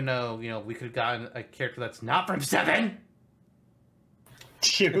 Even though, we could have gotten a character that's not from 7.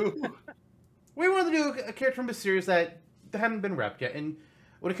 Two. We wanted to do a character from a series that hadn't been wrapped yet. And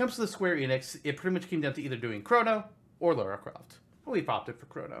when it comes to the Square Enix, it pretty much came down to either doing Chrono or Lara Croft. We've opted for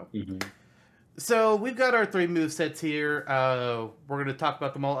Chrono. Mhm. So we've got our 3 movesets here. We're going to talk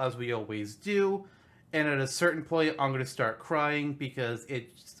about them all as we always do. And at a certain point, I'm going to start crying because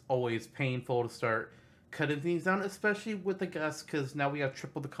it's always painful to start cutting things down, especially with the guests, because now we have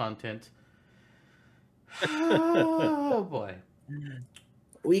triple the content. Oh boy.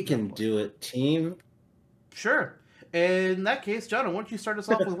 We can do it, team. Sure. In that case, John, why don't you start us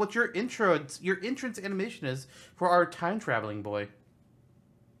off with what your entrance animation is for our time traveling boy?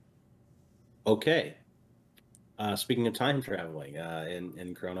 Okay. Speaking of time traveling,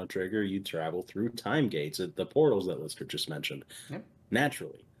 in Chrono Trigger, you travel through time gates at the portals that Lister just mentioned. Yep.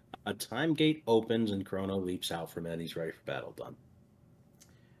 Naturally, a time gate opens and Chrono leaps out from it and he's ready for battle. Done.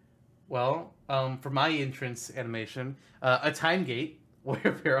 Well, for my entrance animation, a time gate will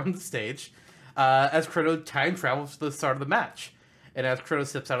appear on the stage as Chrono time travels to the start of the match. And as Chrono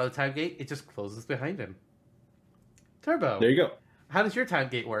steps out of the time gate, it just closes behind him. Turbo. There you go. How does your time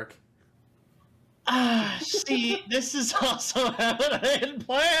gate work? See, this is also what I had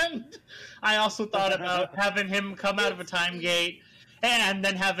planned. I also thought about having him come out of a time gate and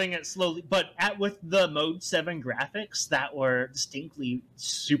then having it slowly, but with the Mode 7 graphics that were distinctly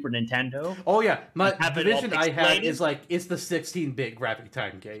Super Nintendo. Oh yeah, the Have it all vision I had pixelated? is like it's the 16-bit graphic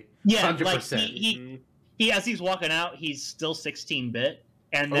time gate. Yeah, 100%. like he as he's walking out, he's still 16-bit,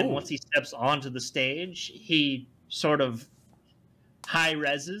 and then Oh. once he steps onto the stage, he sort of high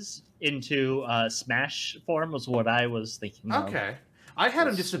reses into Smash form was what I was thinking of. Okay. I had him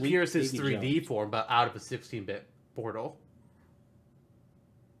Well, just sweet appear as his baby 3D form, but out of a 16-bit portal.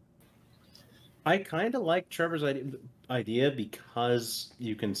 I kind of like Trevor's idea because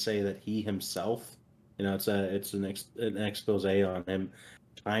you can say that he himself, it's an expose on him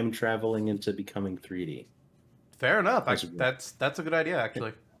time traveling into becoming 3D. Fair enough. That's That's a good idea,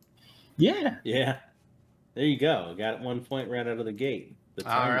 actually. Yeah. Yeah, there you go. Got 1 point right out of the gate. The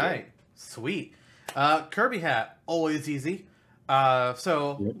All time right. gate. Sweet. Kirby hat, always easy.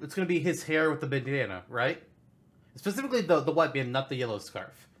 So Yep. it's going to be his hair with the bandana, right? Specifically the white band, not the yellow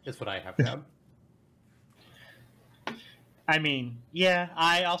scarf, is what I have down. I mean, yeah,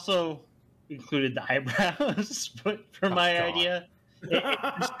 I also included the eyebrows for my God. idea.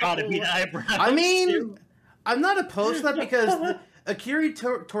 It's got to be the eyebrows. I mean, too. I'm not opposed to that because Akira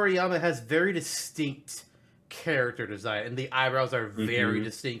Toriyama has very distinct character design, and the eyebrows are very Mhm.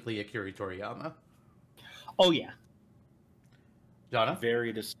 distinctly Akira Toriyama. Oh yeah, Jonna?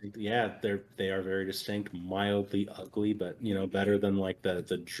 Very distinct. Yeah, they are very distinct, mildly ugly, but better than like the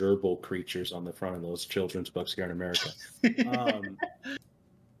gerbil creatures on the front of those children's books here in America.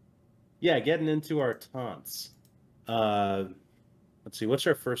 Yeah, getting into our taunts. Let's see, what's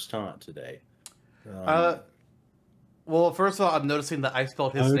our first taunt today? Well, first of all, I'm noticing that I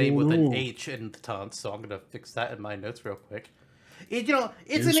spelled his I name don't with an know. H in the taunt, so I'm going to fix that in my notes real quick. It's Yes,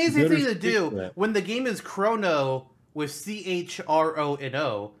 an easy you better thing to fix do that. when the game is Chrono with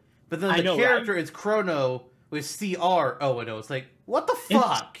CHRONO, but then I the know, character is Chrono with CRONO. It's like, what the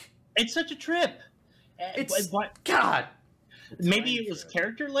fuck? it's such a trip. It's- But God! maybe it was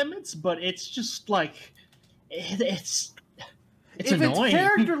character limits, but it's just like it's If it's annoying.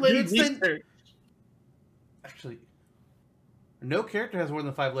 character limits, then- They're- Actually, no character has more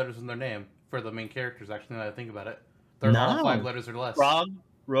than 5 letters in their name for the main characters, actually, now that I think about it. They're all No. 5 letters or less. Frog,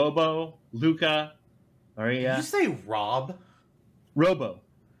 Robo, Luca, Did Maria, you say Rob? Robo.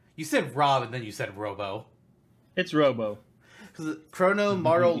 You said Rob and then you said Robo. It's Robo. Because Chrono,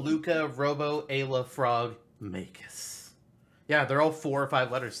 Maro, Luca, Robo, Ayla, Frog, Magus. Yeah, they're all 4 or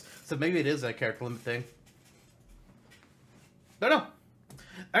 5 letters. So maybe it is a character limit thing. No.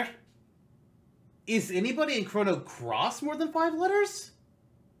 Actually, is anybody in Chrono Cross more than 5 letters?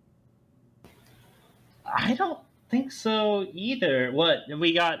 I don't think so either. What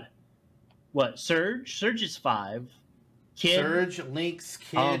we got? What Surge? Surge is 5. Kid. Surge, Lynx,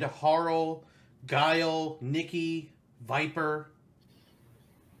 Kid, Harl, Guile, Nikki, Viper,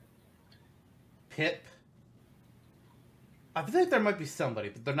 Pip. I think there might be somebody,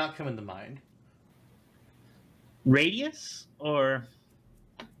 but they're not coming to mind. Radius or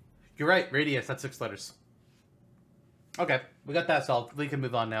You're right, Radius, that's 6 letters. Okay, we got that solved. We can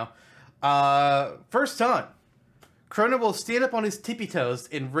move on now. First taunt. Chrono will stand up on his tippy toes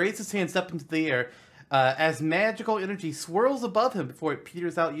and raise his hands up into the air as magical energy swirls above him before it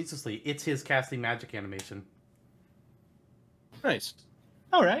peters out uselessly. It's his casting magic animation. Nice.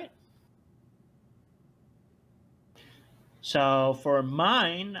 all right. So for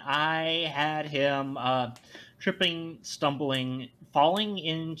mine, I had him tripping, stumbling, falling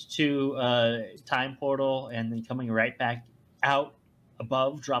into a time portal, and then coming right back out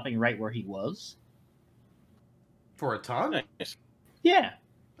above, dropping right where he was. For a taunt? Nice. Yeah.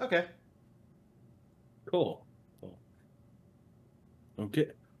 Okay. Cool. Okay,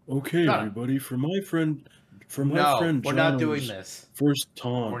 No. everybody. For my friend, No, we're not doing this. First We're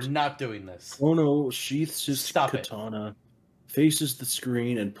taunt. not doing this. Chrono sheaths his Stop it. katana, faces the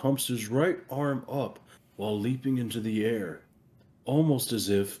screen, and pumps his right arm up while leaping into the air, almost as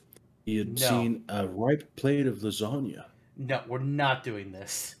if He had No. seen a ripe plate of lasagna. No, we're not doing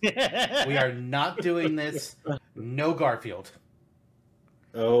this. We are not doing this. No Garfield.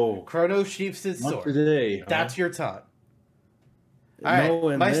 Oh, Chrono sheaths his not sword. today. Huh? That's your taunt. All right, No,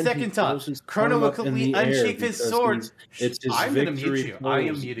 and my then second he taunt. throws his Chrono arm will up in quickly the air unsheath his because sword. it's his I'm gonna mute victory you. I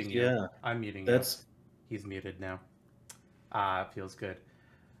am pose. muting you. Yeah, I'm muting you. that's He's muted now. Ah, it feels good.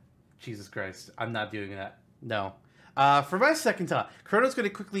 Jesus Christ. I'm not doing that. No. For my second taunt, Chrono's going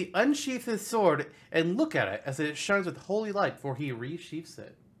to quickly unsheath his sword and look at it as it shines with holy light before he resheaths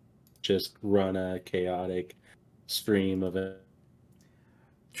it. Just run a chaotic stream of it.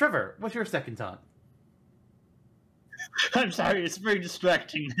 Trevor, what's your second taunt? I'm sorry, it's very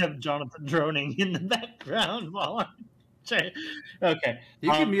distracting to have Jonathan droning in the background while I'm trying. Okay. You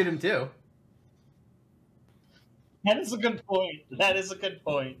can mute him too. That is a good point. That is a good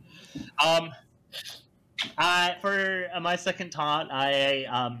point. For my second taunt,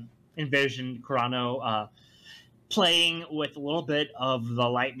 I envisioned Chrono playing with a little bit of the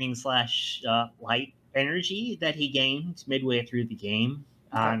lightning slash light energy that he gained midway through the game,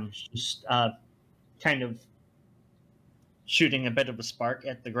 and just kind of shooting a bit of a spark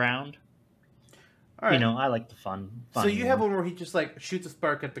at the ground. All right. You know, I like the fun. So you have one where he just like shoots a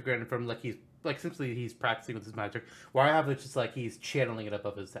spark at the ground from like he's like essentially he's practicing with his magic. Where I have it just like he's channeling it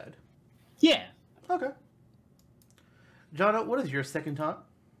above his head. Yeah. Okay. Jono, what is your second taunt?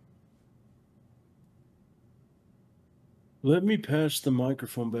 Let me pass the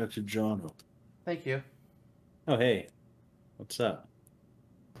microphone back to Jono. Thank you. Oh, hey, what's up?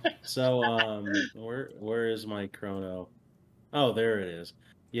 So, where is my Chrono? Oh, there it is.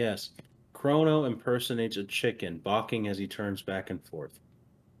 Yes, Chrono impersonates a chicken, balking as he turns back and forth.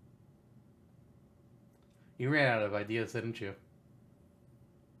 You ran out of ideas, didn't you?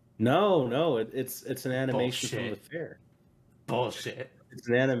 No, it's an animation from the Bullshit. fair. Bullshit. It's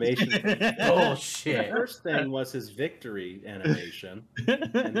an animation. The Bullshit. first thing was his victory animation,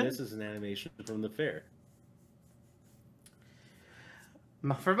 and this is an animation from the fair.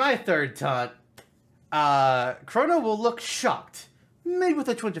 For my third taunt, Chrono will look shocked, maybe with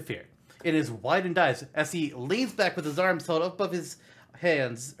a twinge of fear, in his widened eyes as he leans back with his arms held up above his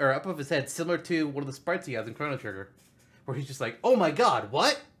hands, or up above his head, similar to one of the sprites he has in Chrono Trigger, where he's just like, "Oh my god,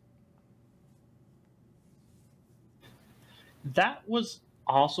 what?" That was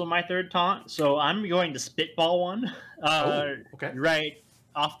also my third taunt, so I'm going to spitball one. Okay. Right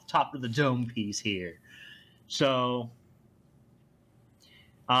off the top of the dome piece here. So,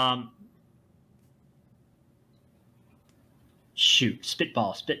 shoot,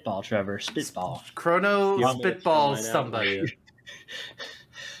 spitball, Trevor, spitball. Chrono You want me to spitballs find out somebody. where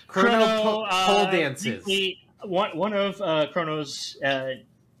Chrono pole dances. One of Chrono's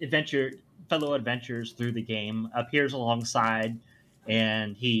fellow adventures through the game appears alongside,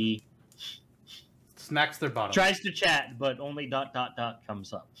 and he Smacks their bottom. tries to chat, but only ...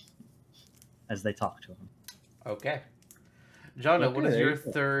 comes up as they talk to him. Okay. Jono, what Okay, is there your you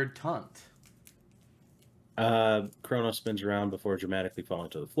go. third taunt? Chrono spins around before dramatically falling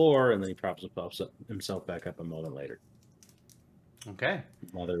to the floor, and then he props himself back up a moment later. Okay.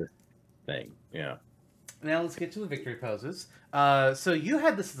 Another thing, yeah. Now let's get to the victory poses. So you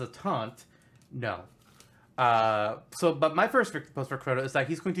had this as a taunt. No. But my first victory pose for Chrono is that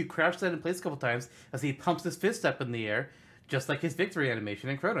he's going to crouch land in place a couple times as he pumps his fist up in the air, just like his victory animation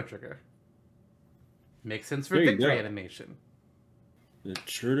in Chrono Trigger. Makes sense for There you victory go. animation. It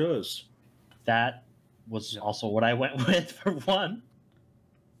sure does. That was Yeah. also what I went with for one.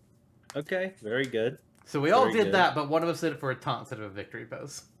 Okay, very good. So we all Very did good. that, but one of us did it for a taunt instead of a victory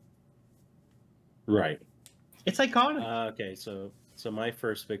pose. Right. It's iconic. Okay, so my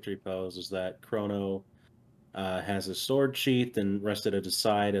first victory pose is that Chrono has his sword sheathed and rested at his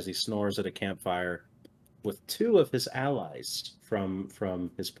side as he snores at a campfire with two of his allies from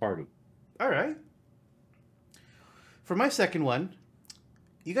his party. All right. For my second one,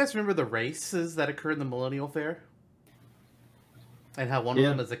 you guys remember the races that occur in the Millennial Fair? And how one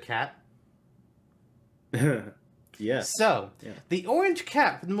Yeah. of them is a cat? Yes. So, Yeah. the orange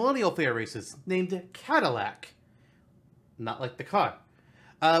cat from the Millennial Fair races, named Cadillac, not like the car,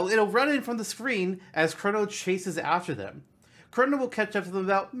 it'll run in from the screen as Chrono chases after them. Chrono will catch up to them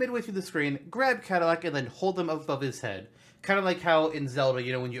about midway through the screen, grab Cadillac, and then hold them up above his head. Kind of like how in Zelda,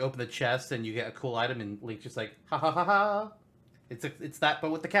 you know, when you open the chest and you get a cool item, and Link's just like, ha ha ha ha. It's that,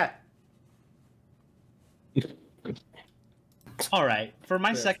 but with the cat. All right, for my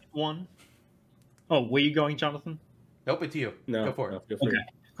Yeah. second one. Oh, were you going, Jonathan? Nope, it's you. No, Go for it. no, feel free.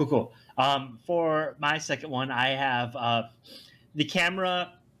 Okay. Cool. For my second one, I have the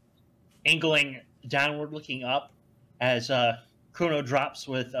camera angling downward, looking up, as Chrono drops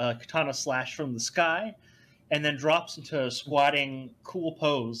with a katana slash from the sky, and then drops into a squatting cool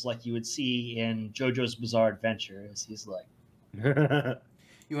pose like you would see in JoJo's Bizarre Adventure, as he's like,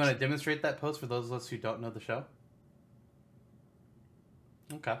 You want to demonstrate that pose for those of us who don't know the show?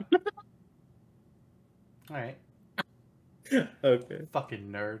 Okay. All right. Okay. Fucking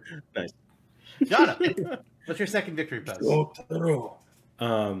nerd. Nice. Jono, what's your second victory pose?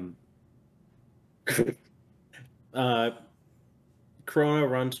 Chrono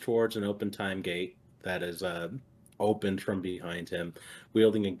runs towards an open time gate that is opened from behind him.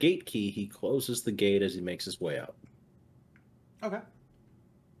 Wielding a gate key, he closes the gate as he makes his way out. Okay.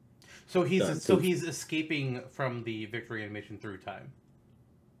 So Done. he's escaping from the victory animation through time.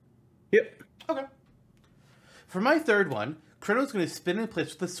 Yep. Okay. For my third one, Chrono's going to spin in place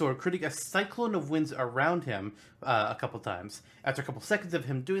with the sword, creating a cyclone of winds around him a couple times. After a couple seconds of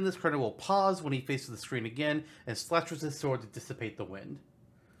him doing this, Chrono will pause when he faces the screen again and slashes his sword to dissipate the wind.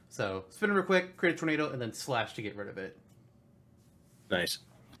 So, spin real quick, create a tornado, and then slash to get rid of it. Nice.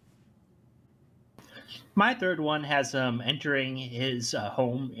 my third one has him entering his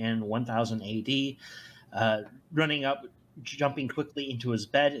home in 1000 AD, running up, jumping quickly into his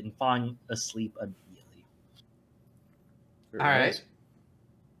bed, and falling asleep immediately. Very All right. nice.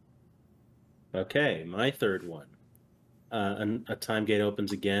 Okay, my third one. A time gate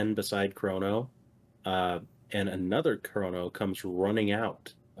opens again beside Chrono, and another Chrono comes running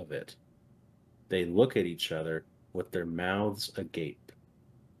out of it. They look at each other with their mouths agape.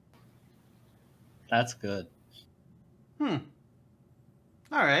 That's good. All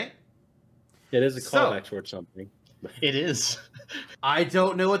right. It is a So- callback towards something. It is. I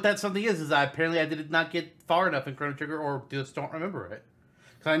don't know what that something is. Apparently I did not get far enough in Chrono Trigger, or just don't remember it.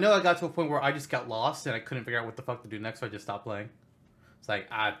 Because I know I got to a point where I just got lost and I couldn't figure out what the fuck to do next, so I just stopped playing. It's like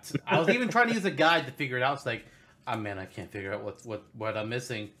I was even trying to use a guide to figure it out. It's like, oh man, I can't figure out what I'm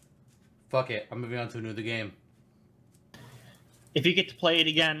missing. Fuck it, I'm moving on to another game. If you get to play it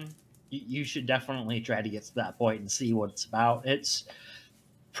again, you should definitely try to get to that point and see what it's about. It's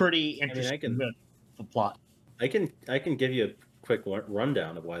pretty interesting can- with the plot. I can give you a quick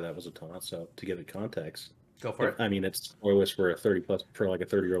rundown of why that was a taunt, so to give it context. Go for it. I mean, it's spoilers for a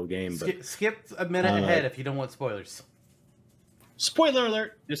 30-year-old game, but Skip a minute ahead if you don't want spoilers. Spoiler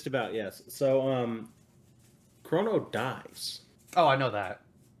alert! just about, yes. So, Chrono dies. Oh, I know that.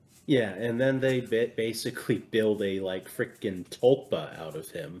 Yeah, and then they basically build a freaking tulpa out of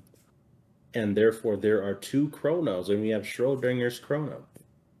him, and therefore there are two Chronos, and we have Schrodinger's Chrono.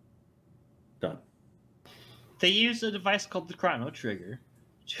 Done. They use a device called the Chrono Trigger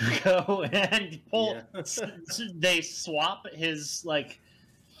to go and pull. Yeah. They swap his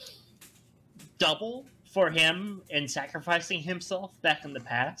double for him and sacrificing himself back in the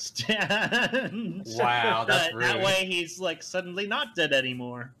past. Wow, that's rude. That way he's suddenly not dead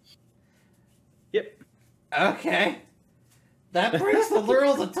anymore. Yep. Okay. That breaks the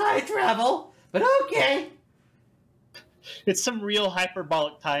rules of time travel, but okay. It's some real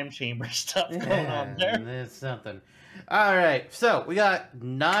hyperbolic time chamber stuff going on there. There's something. All right, so we got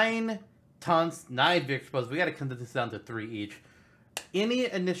 9 victory poses. We got to condense this down to 3 each. Any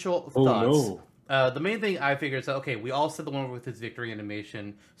initial thoughts? The main thing I figured is that, okay, we all said the one with his victory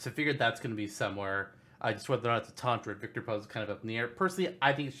animation, so I figured that's going to be somewhere. I just whether or not it's a taunt or a victory pose is kind of up in the air. Personally,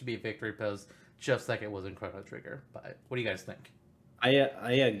 I think it should be a victory pose, just like it was in Chrono Trigger. But what do you guys think? I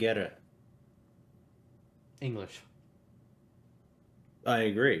get it. English. I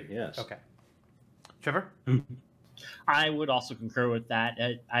agree, yes. Okay. Trevor? I would also concur with that.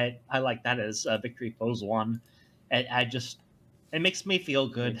 I like that as victory pose 1. It makes me feel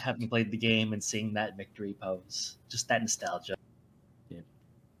good having played the game and seeing that victory pose. Just that nostalgia.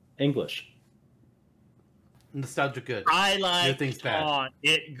 English. Nostalgia good. I Your like thing's bad. taunt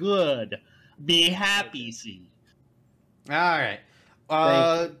it good. Be happy, see. All right.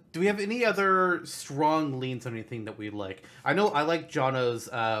 Do we have any other strong leans on anything that we like? I know I like Jono's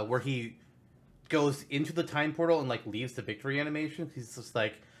where he goes into the time portal and leaves the victory animation. He's just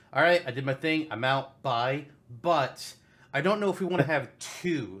like, all right, I did my thing. I'm out. Bye. But I don't know if we want to have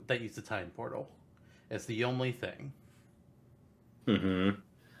 2 that use the time portal. It's the only thing. Mm-hmm.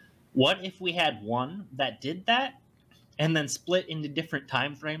 What if we had one that did that and then split into different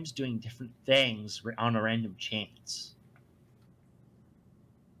time frames doing different things on a random chance?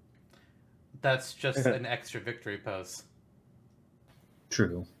 That's just an extra victory pose.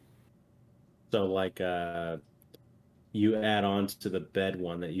 True. So you add on to the bed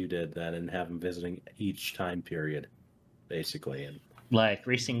one that you did that and have them visiting each time period, basically. And Like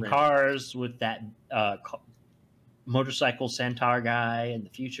racing cars with that motorcycle centaur guy in the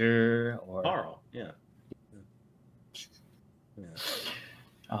future, or Carl, yeah.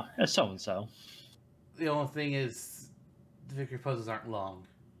 So and so. The only thing is, the victory poses aren't long.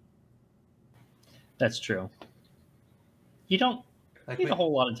 That's true. You don't Like, need a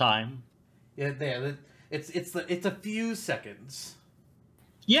whole lot of time. yeah, it's a few seconds.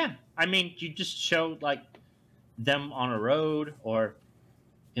 Yeah, I mean, you just showed like them on a road, or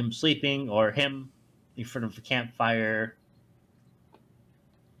him sleeping, or him in front of a campfire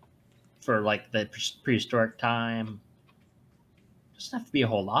for like the prehistoric time. Doesn't have to be a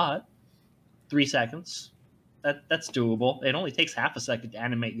whole lot. 3 seconds. That's doable. It only takes half a second to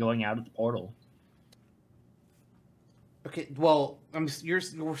animate going out of the portal. Okay, well,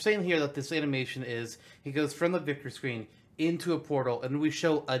 we're saying here that this animation is he goes from the victory screen into a portal, and we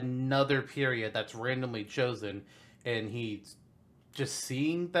show another period that's randomly chosen, and he's just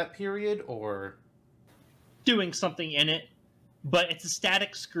seeing that period, or Doing something in it, but it's a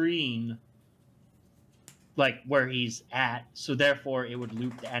static screen, like where he's at, so therefore it would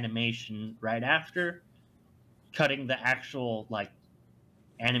loop the animation right after, cutting the actual like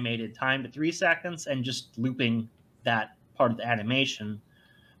animated time to 3 seconds and just looping that part of the animation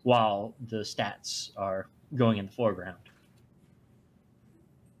while the stats are going in the foreground.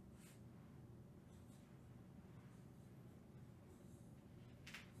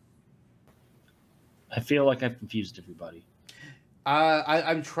 I feel like I've confused everybody.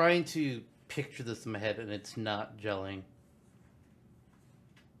 I'm trying to picture this in my head, and it's not gelling.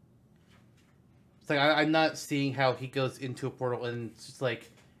 It's like I'm not seeing how he goes into a portal, and it's just like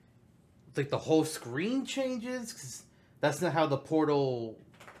the whole screen changes. 'Cause that's not how the portal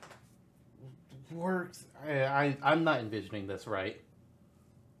works. I'm not envisioning this right.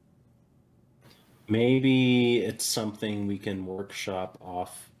 Maybe it's something we can workshop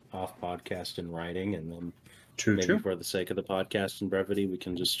off podcast and writing, and then maybe for the sake of the podcast and brevity, we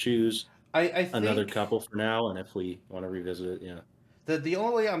can just choose I think another couple for now, and if we want to revisit it, yeah. the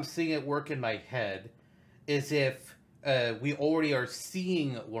only way I'm seeing it work in my head is if we already are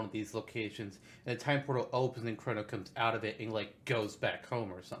seeing one of these locations, and a time portal opens and Chrono comes out of it and like goes back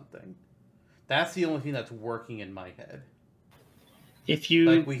home or something. That's the only thing that's working in my head. If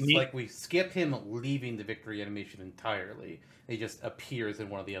you like we skip him leaving the victory animation entirely, he just appears in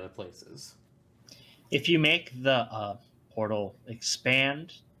one of the other places. If you make the portal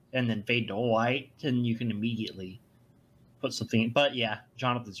expand and then fade to white, then you can immediately put something in. But yeah,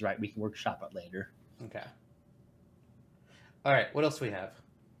 Jonathan's right. We can workshop it later. Okay. All right. What else do we have?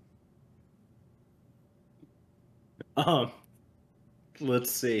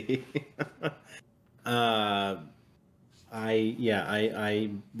 Let's see. I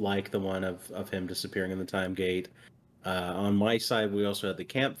like the one of him disappearing in the time gate. On my side, we also had the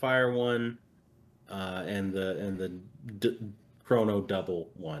campfire one, and the chrono double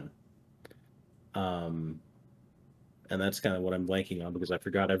one. And that's kind of what I'm blanking on because I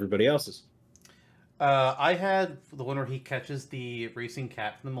forgot everybody else's. I had the one where he catches the racing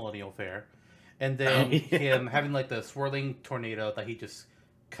cat from the Millennial Fair, and then him having like the swirling tornado that he just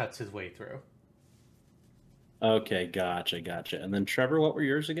cuts his way through. Okay, gotcha. And then Trevor, what were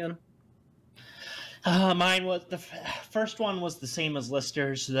yours again? Mine was the first one was the same as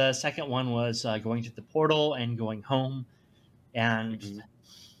Lister's. The second one was going to the portal and going home, and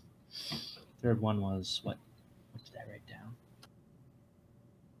third one was what? What did I write down?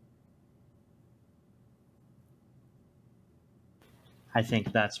 I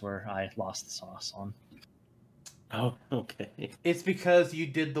think that's where I lost the sauce on. Oh, okay. It's because you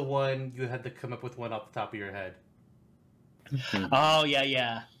did the one you had to come up with one off the top of your head. Oh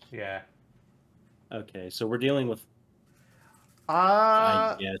yeah. Yeah. Okay, so we're dealing with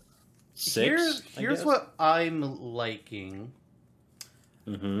I guess 6. Here's what I'm liking.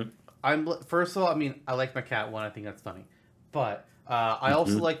 First of all, I mean, I like my cat one. I think that's funny, but I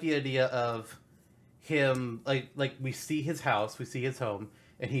also like the idea of him like we see his house, we see his home,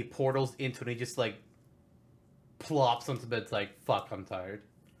 and he portals into it. And he just like plops onto bed, like fuck, I'm tired.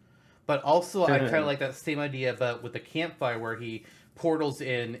 But also, I kind of like that same idea, but with the campfire where he portals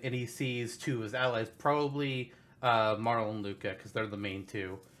in and he sees two of his allies, probably Marl and Luca, because they're the main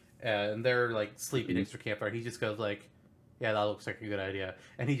two, and they're like sleeping next to a campfire. He just goes like, "Yeah, that looks like a good idea,"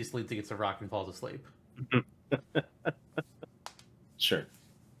 and he just leans against a rock and falls asleep. Sure.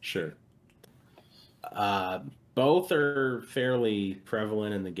 Both are fairly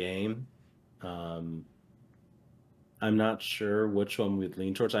prevalent in the game. I'm not sure which one we'd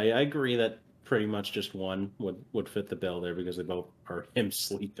lean towards. I agree that pretty much just one would fit the bill there because they both are him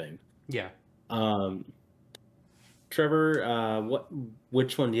sleeping. Yeah. Trevor,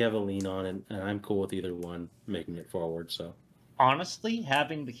 which one do you have a lean on? And I'm cool with either one making it forward. So honestly,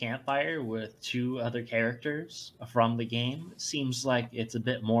 having the campfire with 2 other characters from the game seems like it's a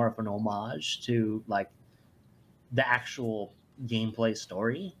bit more of an homage to like the actual gameplay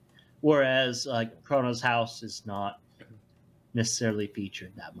story, whereas like Chrono's house is not necessarily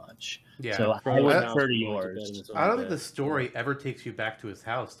featured that much. Yeah. So I Chrono's would house prefer to is going to bed in yours. its own I don't think bed. the story ever takes you back to his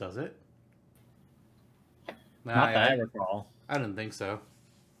house, does it? Nah, Not that I recall. I didn't think so.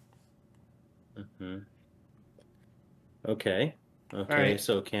 Hmm. Okay. Okay. Alright.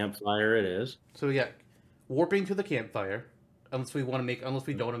 So campfire it is. So we got warping to the campfire, unless we don't want to make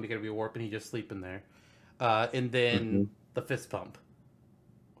it be a warp and he just sleep in there, and then the fist pump.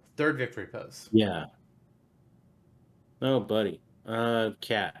 Third victory pose. Yeah. Oh, buddy.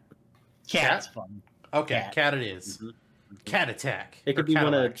 Cat. Cat's fun. Okay, Cat. cat it is. Mhm. Cat attack. It could Or be one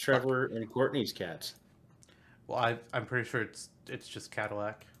Cadillac. of Trevor and Courtney's cats. Well, I'm pretty sure it's just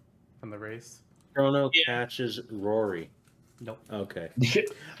Cadillac from the race. Chrono Yeah. catches Rory. Nope. Okay.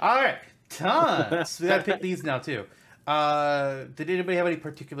 All right, tons. We gotta pick these now too. Did anybody have any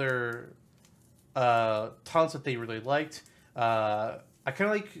particular taunts that they really liked? I kind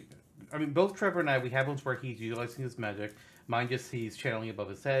of like. I mean, both Trevor and I, we have ones where he's utilizing his magic. Mine just he's channeling above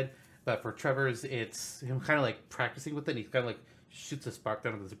his head. But for Trevor's, it's him kind of like practicing with it. And he kind of like shoots a spark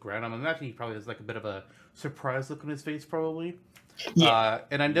down to the ground. I'm imagining he probably has like a bit of a surprise look on his face, probably. Yeah.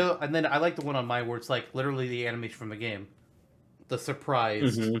 And I know, and then I like the one on mine where it's like literally the animation from the game, the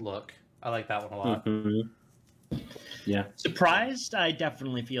surprised look. I like that one a lot. Mhm. Yeah. Surprised, I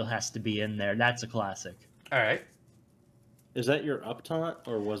definitely feel has to be in there. That's a classic. All right. Is that your up taunt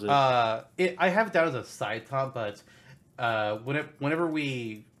or was it? I have it down as a side taunt, but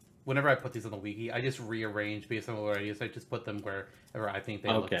whenever I put these on the wiki, I just rearrange based on what ideas. I just put them wherever I think they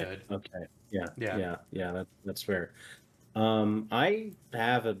look okay. good. Okay. Yeah. Yeah. Yeah. That's fair. I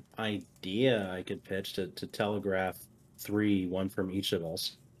have an idea I could pitch to telegraph 3, one from each of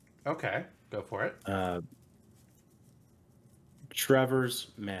us. Okay, go for it.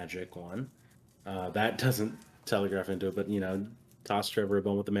 Trevor's magic one. That doesn't telegraph into it, but toss Trevor a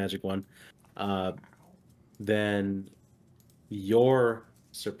bone with the magic one. Then you're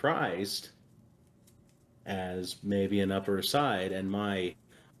surprised as maybe an upper side, and my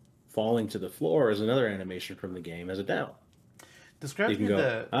falling to the floor is another animation from the game as a down. Describe You can me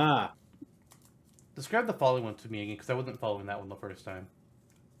go, describe the following one to me again, because I wasn't following that one the first time.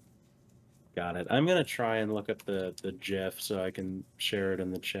 got it. I'm gonna try and look up the GIF so I can share it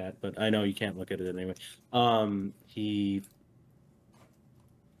in the chat, but I know you can't look at it anyway. He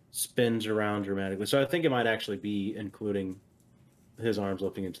spins around dramatically, so I think it might actually be including his arms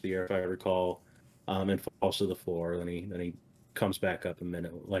lifting into the air, if I recall, and falls to the floor. Then he comes back up a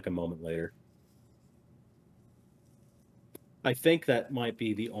moment later. I think that might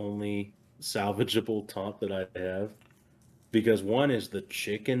be the only salvageable taunt that I have. Because one is the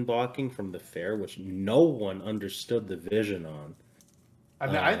chicken blocking from the fair, which no one understood the vision on. I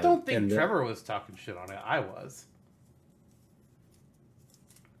mean, I don't think and then- Trevor was talking shit on it. I was.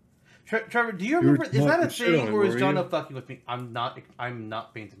 Trevor, do you You were remember? Is that a talking shit on thing, it, or is were John you? fucking with me? I'm not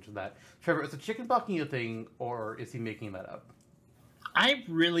paying attention to that. Trevor, is the chicken blocking a thing, or is he making that up? I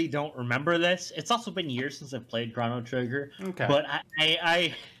really don't remember this. It's also been years since I've played Chrono Trigger. Okay. But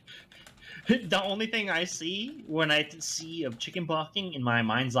I the only thing I see when I see of chicken blocking in my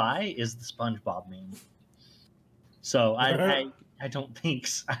mind's eye is the SpongeBob meme. So I don't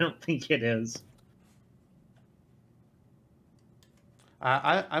think it is.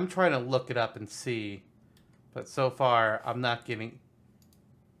 I'm trying to look it up and see, but so far I'm not getting.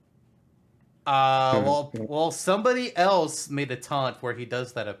 Well, somebody else made a taunt where he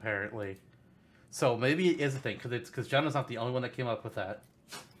does that apparently, so maybe it is a thing because John is not the only one that came up with that.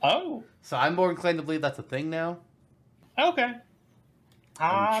 Oh, So I'm more inclined to believe that's a thing now. okay.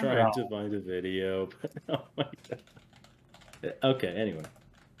 I'm trying no. to find a video, but oh my god. Okay, anyway.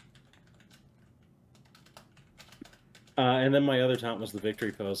 And then my other taunt was the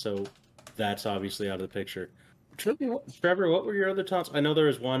victory pose, so that's obviously out of the picture. Trevor, what were your other taunts? I know there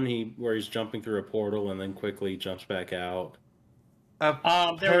was one where he's jumping through a portal and then quickly jumps back out. There was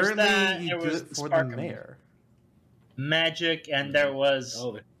Apparently, that. you There do was it the for the spark of mayor. magic, and there was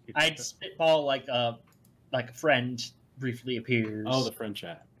Oh, I'd spitball like a friend briefly appears. the friend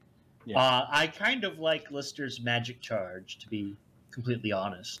chat. Yeah. I kind of like Lister's magic charge, to be completely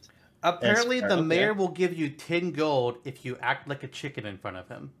honest. Apparently, fair. the Okay. mayor will give you 10 gold if you act like a chicken in front of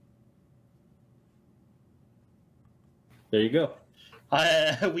him. There you go.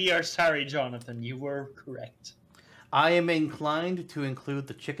 We are sorry, Jonathan. You were correct. I am inclined to include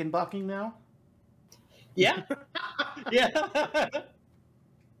the chicken blocking now. Yeah. Yeah.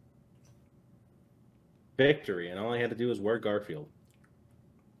 victory, and all I had to do was wear Garfield.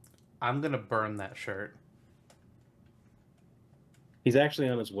 I'm gonna burn that shirt. He's actually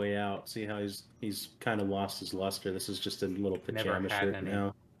on his way out. See how he's kind of lost his luster. This is just a little Never pajama had shirt any.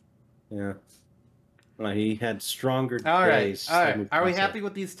 now. Yeah. Well, he had stronger All right, days. all right. like Are we Mufasa. happy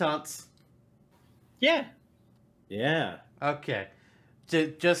with these taunts? Yeah. Yeah. Okay.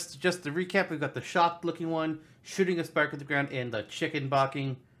 Just to recap, we've got the shocked-looking one, shooting a spark at the ground, and the chicken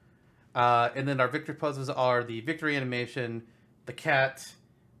barking. And then our victory poses are the victory animation, the cat,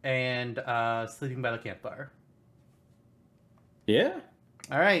 and sleeping by the campfire. Yeah.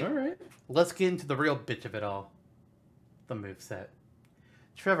 All right. All right. Let's get into the real bitch of it all, the moveset.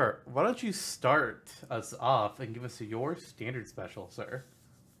 Trevor, why don't you start us off and give us your standard special, sir?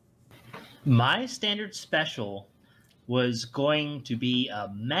 My standard special was going to be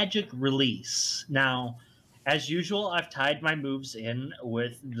a magic release. Now, as usual, I've tied my moves in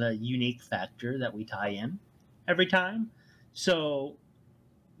with the unique factor that we tie in every time. So,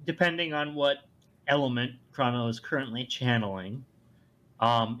 depending on what element Chrono is currently channeling,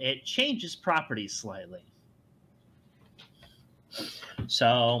 it changes properties slightly.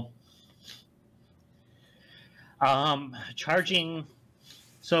 So, charging.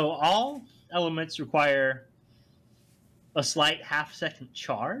 So, all elements require a slight half-second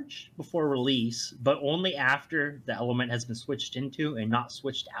charge before release, but only after the element has been switched into and not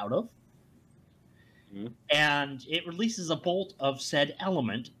switched out of. Mhm. And it releases a bolt of said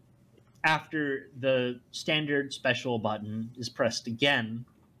element after the standard special button is pressed again.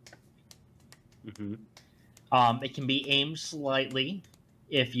 hmm It can be aimed slightly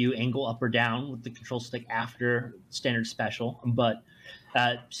if you angle up or down with the control stick after standard special, but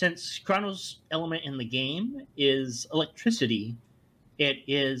since Chrono's element in the game is electricity, it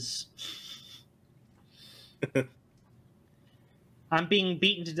is. I'm being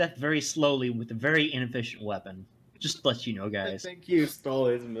beaten to death very slowly with a very inefficient weapon. Just to let you know, I guys. think you stole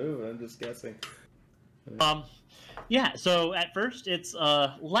his move. I'm just guessing. Yeah, so at first it's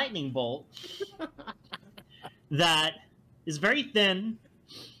a lightning bolt that is very thin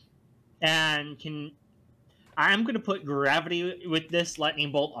and can. I'm going to put gravity with this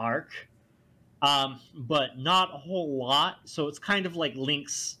lightning bolt arc, but not a whole lot. So it's kind of like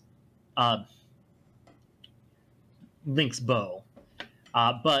Link's bow.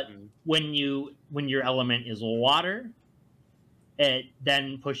 But Mhm. when your element is water, it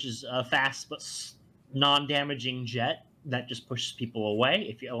then pushes a fast but non-damaging jet that just pushes people away.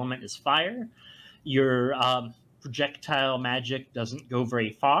 If your element is fire, your projectile magic doesn't go very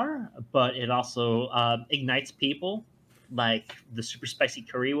far, but it also ignites people, like the super spicy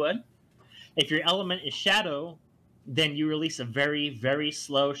curry would. If your element is shadow, then you release a very, very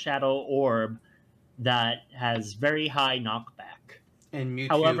slow shadow orb that has very high knockback. And Mewtwo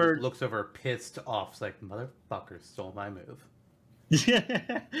However- looks over pissed off, it's like, motherfucker stole my move.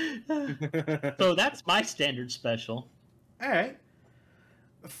 So that's my standard special. All right.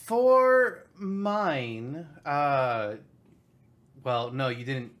 For mine, well, no, you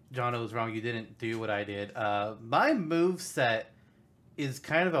didn't. John was wrong. You didn't do what I did. My move set is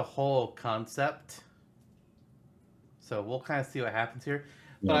kind of a whole concept. So we'll kind of see what happens here.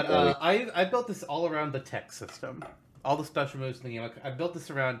 But I built this all around the tech system. All the special moves in the game. I built this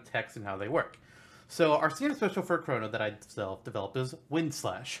around techs and how they work. So our standard special for Chrono that I self-developed is Wind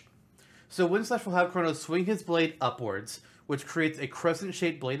Slash. So Wind Slash will have Chrono swing his blade upwards, which creates a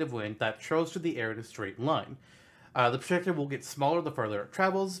crescent-shaped blade of wind that trails through the air in a straight line. The projectile will get smaller the farther it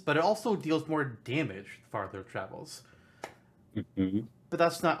travels, but it also deals more damage the farther it travels. Mhm. But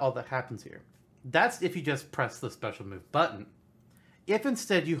that's not all that happens here. That's if you just press the special move button. If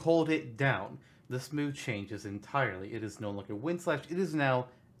instead you hold it down, this move changes entirely. It is no longer Wind Slash, it is now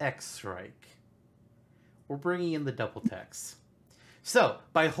X-Strike. We're bringing in the double text. So,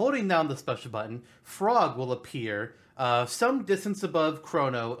 by holding down the special button, Frog will appear some distance above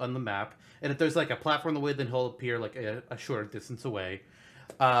Chrono on the map, and if there's like a platform in the way, then he'll appear like a shorter distance away.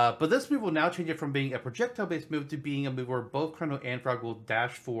 But this move will now change it from being a projectile-based move to being a move where both Chrono and Frog will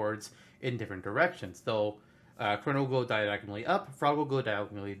dash forwards in different directions. Though Chrono will go diagonally up, Frog will go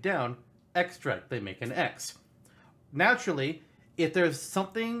diagonally down. X-Strike, they make an X. Naturally, if there's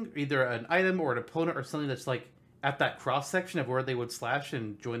something, either an item or an opponent or something that's like at that cross section of where they would slash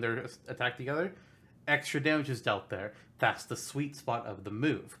and join their attack together, extra damage is dealt there. That's the sweet spot of the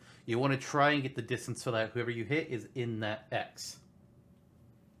move. You want to try and get the distance so that whoever you hit is in that X.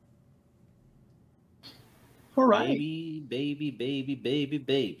 All right, Baby, baby, baby, baby,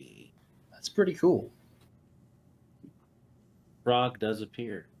 baby. that's pretty cool. Frog does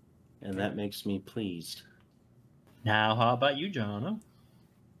appear, and that makes me pleased. Now, how about you, John?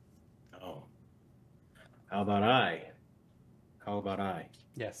 Oh. How about I? How about I?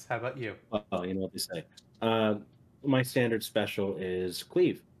 Yes. How about you? Oh, you know what they say. Uh, my standard special is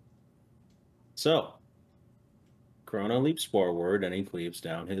cleave. So, Chrono leaps forward and he cleaves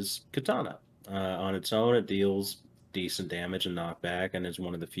down his katana. On its own, it deals decent damage and knockback, and is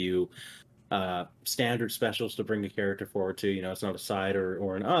one of the few standard specials to bring the character forward to. You know, it's not a side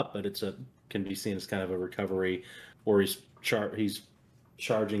or an up, but can be seen as kind of a recovery, or he's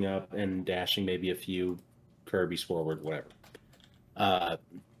charging up and dashing maybe a few Kirby's forward, whatever.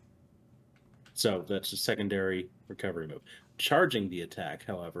 So that's a secondary recovery move. Charging the attack,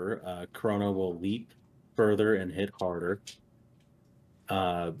 however, Chrono will leap further and hit harder.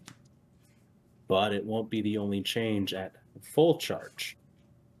 But it won't be the only change at full charge.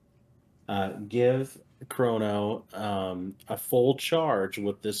 Give Chrono a full charge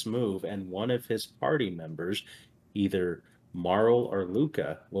with this move, and one of his party members, either Marl or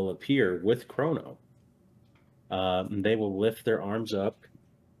Luca, will appear with Chrono. They will lift their arms up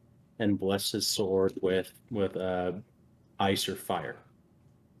and bless his sword with ice or fire.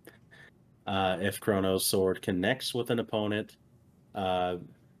 If Chrono's sword connects with an opponent,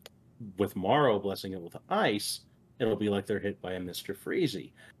 with Marl blessing it with ice, it'll be like they're hit by a Mr.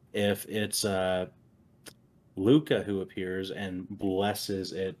 Freezy. If it's Luca who appears and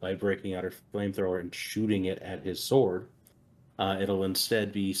blesses it by breaking out her flamethrower and shooting it at his sword, it'll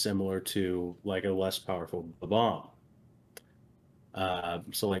instead be similar to like a less powerful bomb.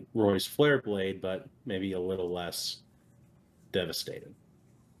 So like Roy's Flare Blade, but maybe a little less devastating.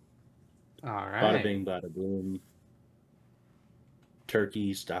 All right. Bada bing, bada boom.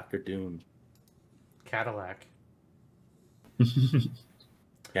 Turkeys, Dr. Doom. Cadillac.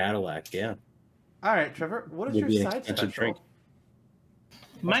 Cadillac, yeah. All right, Trevor. What is Would your be an side expensive special? drink.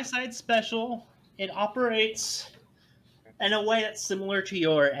 My side special, it operates in a way that's similar to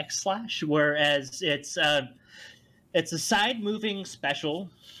your X Slash, whereas it's a side moving special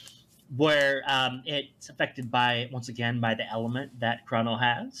where it's affected by, once again, by the element that Chrono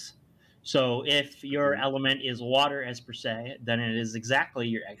has. So if your element is water as per se, then it is exactly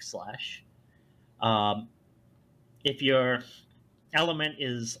your X Slash. If your element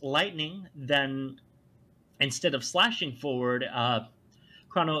is lightning, then instead of slashing forward,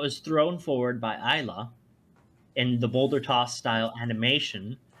 Chrono is thrown forward by Isla in the boulder toss style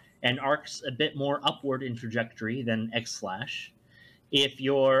animation and arcs a bit more upward in trajectory than X Slash. If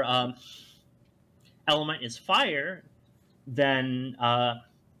your element is fire, then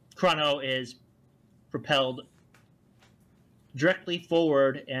Chrono is propelled directly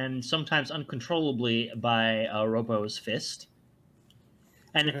forward and sometimes uncontrollably by Robo's fist.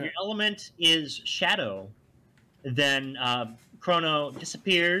 And if your element is shadow, then Chrono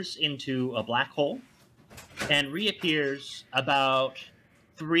disappears into a black hole and reappears about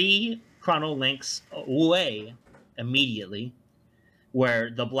 3 Chrono links away immediately, where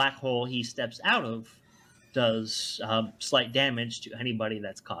the black hole he steps out of does slight damage to anybody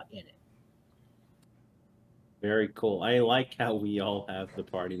that's caught in it. Very cool. I like how we all have the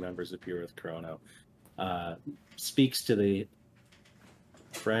party members appear with Chrono. Speaks to the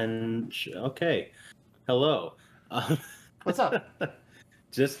French. Okay. Hello. What's up?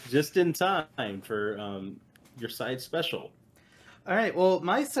 just in time for your side special. All right. Well,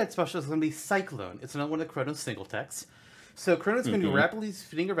 my side special is going to be Cyclone. It's not one of Chrono's single techs. So Chrono's going to be rapidly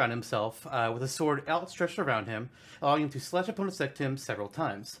spinning around himself with a sword outstretched around him, allowing him to slash opponents next to him several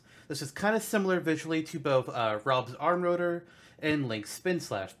times. This is kind of similar visually to both Rob's Arm Rotor and Link's Spin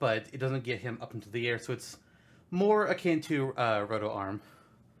Slash, but it doesn't get him up into the air, so it's more akin to Roto Arm.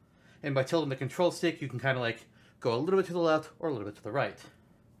 And by tilting the control stick, you can kind of like go a little bit to the left or a little bit to the right.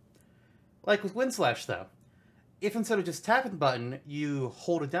 Like with Wind Slash, though, if instead of just tapping the button, you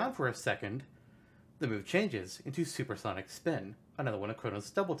hold it down for a second, the move changes into Supersonic Spin, another one of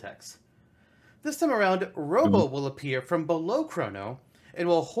Chrono's double techs. This time around, Robo will appear from below Chrono and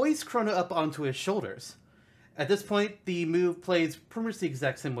will hoist Chrono up onto his shoulders. At this point, the move plays pretty much the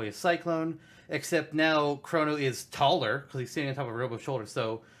exact same way as Cyclone, except now Chrono is taller because he's standing on top of Robo's shoulders,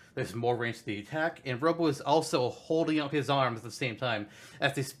 so there's more range to the attack, and Robo is also holding up his arms at the same time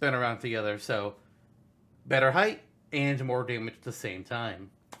as they spin around together, so better height and more damage at the same time.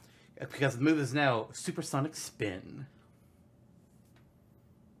 Because the move is now Supersonic Spin.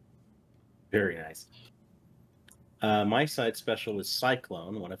 Very nice. My side special is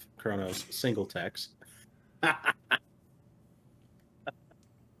Cyclone, one of Chrono's single techs. Yeah,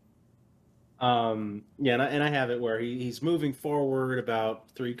 and I have it where he's moving forward about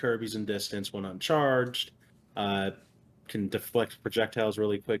 3 Kirby's in distance when uncharged, can deflect projectiles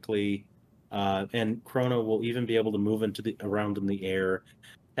really quickly, and Chrono will even be able to move around in the air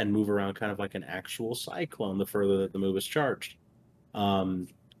and move around kind of like an actual cyclone the further that the move is charged.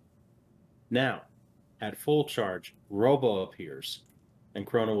 Now, at full charge, Robo appears, and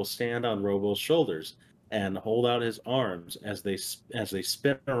Chrono will stand on Robo's shoulders and hold out his arms as they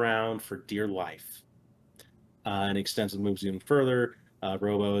spin around for dear life. And extends the moves even further.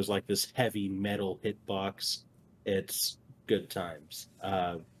 Robo is like this heavy metal hitbox. It's good times.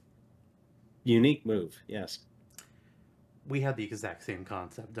 Unique move, yes. We have the exact same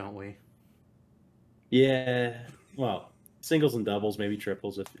concept, don't we? Yeah. Well, singles and doubles, maybe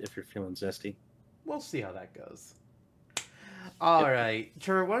triples if you're feeling zesty. We'll see how that goes. All right,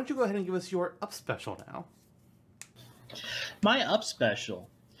 Trevor, why don't you go ahead and give us your up special now? My up special.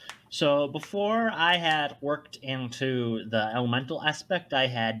 So before I had worked into the elemental aspect, I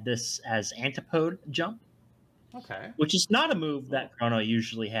had this as Antipode Jump, Okay. which is not a move that Chrono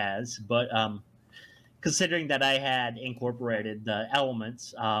usually has, but considering that I had incorporated the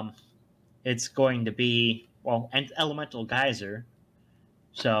elements, it's going to be, well, Elemental Geyser.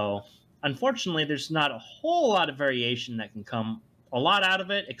 So unfortunately, there's not a whole lot of variation that can come a lot out of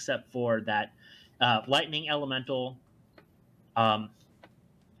it, except for that Lightning Elemental.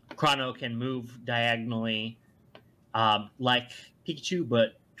 Chrono can move diagonally like Pikachu,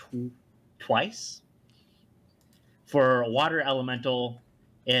 but twice. For Water Elemental,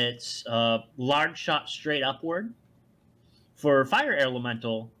 it's a large shot straight upward. For Fire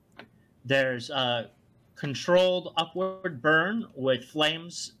Elemental, there's a controlled upward burn with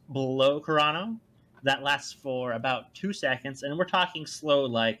flames below Chrono that lasts for about 2 seconds, and we're talking slow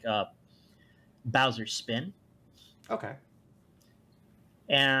like Bowser's Spin. Okay.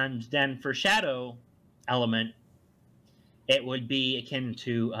 And then for Shadow Element, it would be akin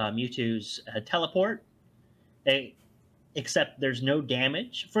to Mewtwo's Teleport, except there's no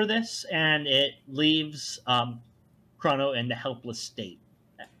damage for this, and it leaves Chrono in the helpless state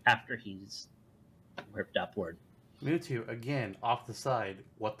after he's ripped upward. Mewtwo, again, off the side.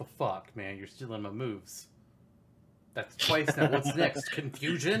 What the fuck, man? You're stealing my moves. That's twice now. What's next?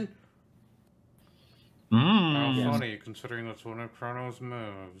 Confusion? How Yes. funny, considering that's one of Chrono's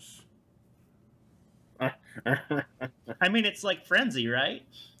moves. I mean, it's like Frenzy, right?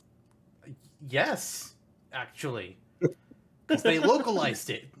 Yes, actually. Because they localized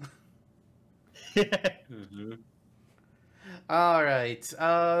it. Mhm. All right.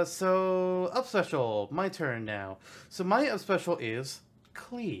 So up special. My turn now. So my up special is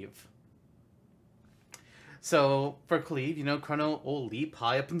Cleave. So for Cleave, Chrono will leap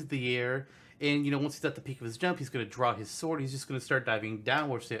high up into the air, and once he's at the peak of his jump, he's going to draw his sword. He's just going to start diving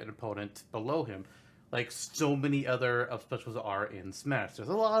downwards at an opponent below him, like so many other up specials are in Smash. There's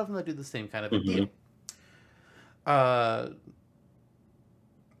a lot of them that do the same kind of a deal.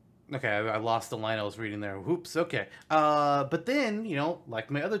 Okay, I lost the line I was reading there. Whoops. Okay. But then,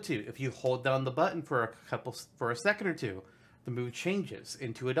 like my other two, if you hold down the button for a second or two, the move changes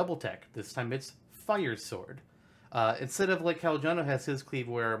into a double tech. This time it's Fire Sword. Instead of like how Jono has his cleave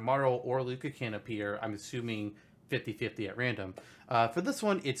where Maro or Luca can appear, I'm assuming 50-50 at random. For this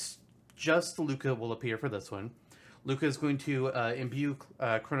one, it's just Luca will appear for this one. Luca is going to imbue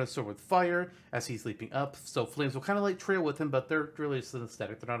Chrono's sword with fire as he's leaping up, so flames will kind of like trail with him, but they're really just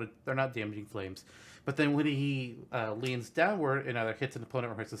aesthetic. They're not damaging flames. But then when he leans downward and either hits an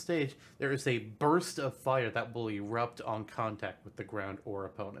opponent or hits the stage, there is a burst of fire that will erupt on contact with the ground or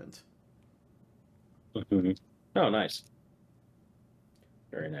opponent. Mhm. Oh, nice.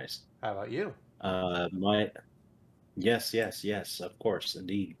 Very nice. How about you? Yes, of course,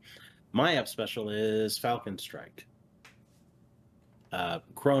 indeed. My up special is Falcon Strike.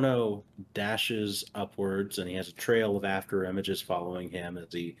 Chrono dashes upwards, and he has a trail of after images following him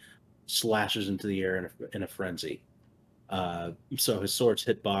as he slashes into the air in a frenzy. So his sword's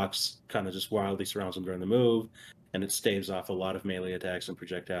hitbox kind of just wildly surrounds him during the move, and it staves off a lot of melee attacks and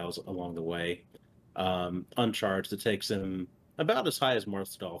projectiles along the way. Uncharged, it takes him about as high as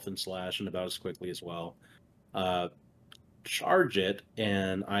Marth's Dolphin Slash and about as quickly as well. Charge it,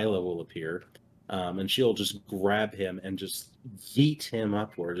 and Isla will appear. And she'll just grab him and just yeet him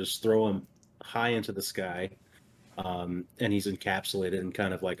upward, just throw him high into the sky. And he's encapsulated in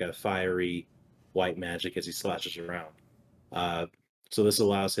kind of like a fiery white magic as he slashes around. So this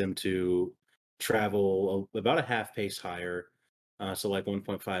allows him to travel about a half pace higher, so like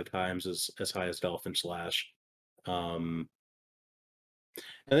 1.5 times as high as Dolphin Slash. And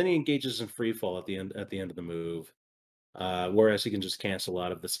then he engages in free fall at the end of the move, whereas he can just cancel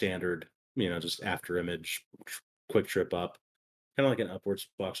out of the standard, just after image, quick trip up, kind of like an upwards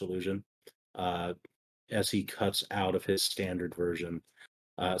box illusion, as he cuts out of his standard version.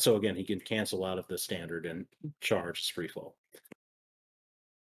 So again, he can cancel out of the standard and charge his free fall.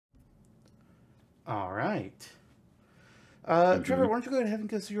 All right. Mhm. Trevor, why don't you go ahead and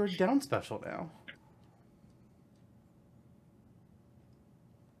give us your down special now?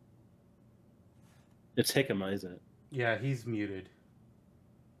 It's Hickam, isn't it? Yeah, he's muted.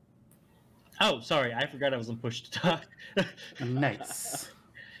 Oh, sorry, I forgot I wasn't pushed to talk. Nice.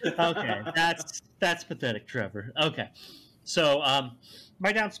 Okay, that's pathetic, Trevor. Okay, so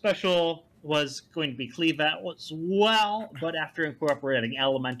my down special was going to be Cleave as well, but after incorporating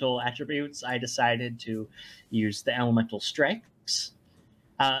elemental attributes, I decided to use the elemental strikes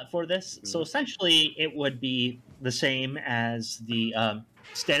for this. So essentially, it would be the same as the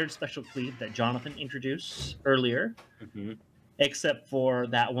standard special Cleave that Jonathan introduced earlier, Mhm. except for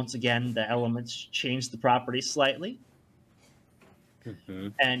that once again the elements change the property slightly.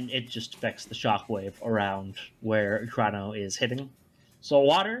 Mhm. And it just affects the shockwave around where Chrono is hitting. So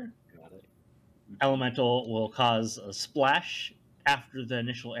water Got it. elemental will cause a splash after the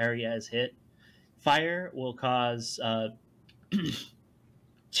initial area is hit. Fire will cause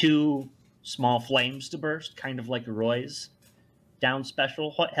two small flames to burst, kind of like Roy's down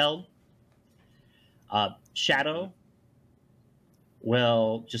special held. Shadow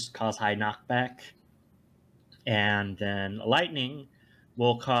will just cause high knockback. And then lightning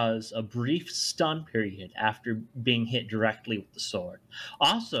will cause a brief stun period after being hit directly with the sword.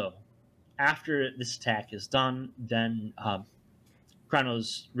 Also, after this attack is done, then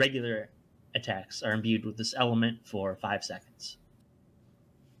Chrono's regular attacks are imbued with this element for 5 seconds.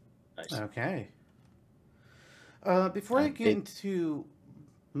 Nice. Okay. Before I get It- into...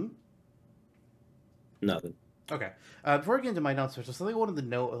 Nothing. Okay. Before I get into my down special, something I wanted to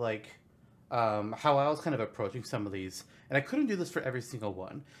note, like, how I was kind of approaching some of these, and I couldn't do this for every single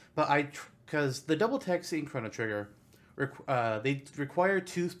one, but because the double text in Chrono Trigger, they require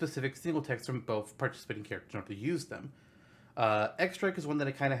two specific single texts from both participating characters in order to use them. X-Strike is one that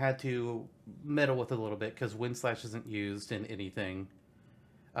I kind of had to meddle with a little bit because Wind Slash isn't used in anything.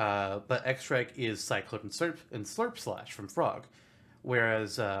 But X-Strike is Cyclone and Slurp Slash from Frog,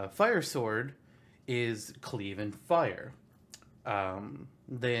 whereas Fire Sword is Cleave and Fire.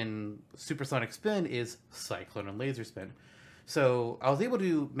 Then Supersonic Spin is Cyclone and Laser Spin. So I was able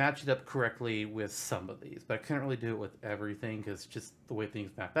to match it up correctly with some of these, but I couldn't really do it with everything because just the way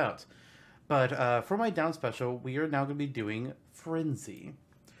things map out. But for my down special, we are now going to be doing Frenzy.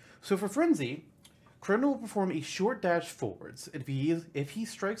 So for Frenzy, Chrono will perform a short dash forwards. If he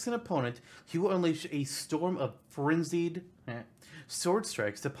strikes an opponent, he will unleash a storm of frenzied sword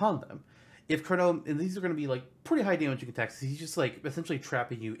strikes upon them. If Chrono, and these are going to be like pretty high damaging attacks, he's just like essentially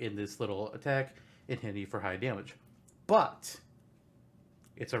trapping you in this little attack and hitting you for high damage. But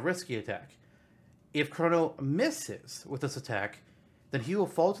it's a risky attack. If Chrono misses with this attack, then he will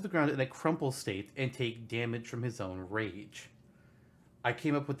fall to the ground in a crumple state and take damage from his own rage. I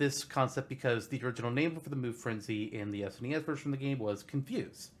came up with this concept because the original name for the move Frenzy in the SNES version of the game was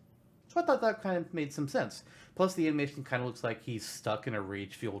Confuse. So I thought that kind of made some sense. Plus, the animation kind of looks like he's stuck in a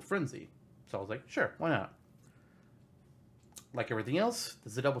rage-fueled frenzy. So I was like, sure, why not? Like everything else,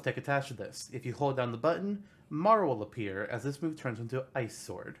 there's a double tech attached to this. If you hold down the button, Mara will appear as this move turns into Ice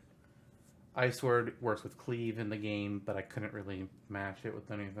Sword. Ice Sword works with Cleave in the game, but I couldn't really match it with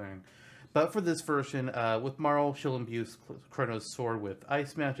anything. But for this version, with Marl, she'll imbue Chrono's sword with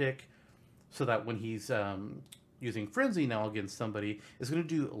ice magic, so that when he's using Frenzy now against somebody, it's going to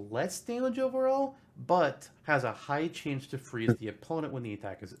do less damage overall, but has a high chance to freeze the opponent when the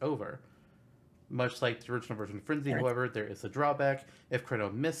attack is over. Much like the original version of Frenzy, however, there is a drawback. If Chrono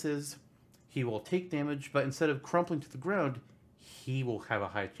misses, he will take damage, but instead of crumpling to the ground, he will have a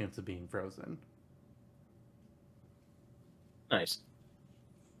high chance of being frozen. Nice.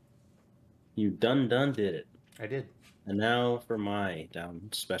 You done did it. I did. And now for my down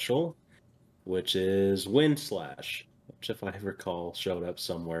special, which is Wind Slash, which if I recall showed up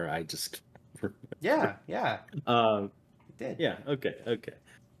somewhere. I just Yeah. um It did. yeah, okay.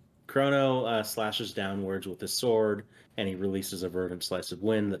 Chrono slashes downwards with his sword, and he releases a verdant slice of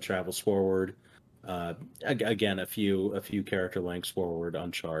wind that travels forward. Again, a few character lengths forward,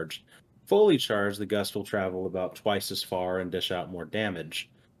 uncharged. Fully charged, the gust will travel about twice as far and dish out more damage.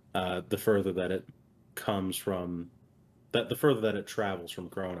 The further that it comes from, the further that it travels from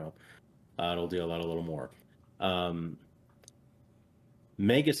Chrono, it'll deal out a little more.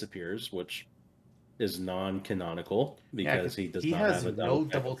 Magus appears, which is non-canonical because he does not has have a no double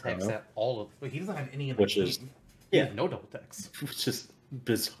double text Chrono, at all. He doesn't have any in the Which game. is- He yeah. has no double text. which is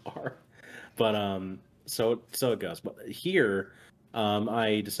bizarre. But so it goes. But here,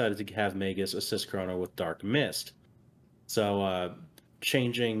 I decided to have Magus assist Chrono with Dark Mist. So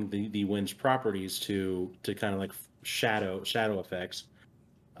changing the wind's properties to kind of like shadow effects.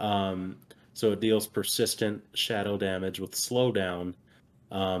 So it deals persistent shadow damage with slowdown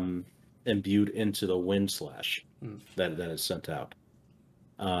imbued into the wind slash that is sent out.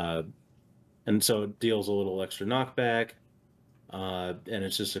 And so it deals a little extra knockback, and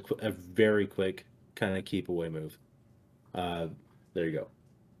it's just a very quick kind of keep away move. There you go.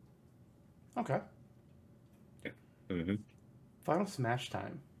 Okay. Mm-hmm. Final Smash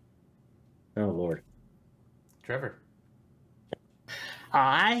time. Oh, Lord. Trevor.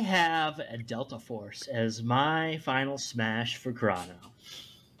 I have a Delta Force as my final smash for Chrono.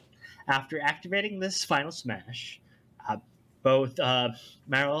 After activating this final smash, both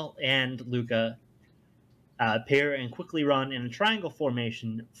Meryl and Luca appear and quickly run in a triangle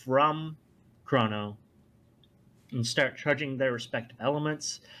formation from Chrono and start charging their respective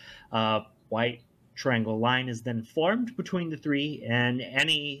elements. White triangle line is then formed between the three, and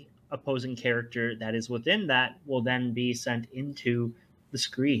any opposing character that is within that will then be sent into the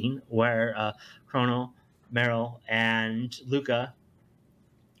screen where Chrono, Meryl, and Luca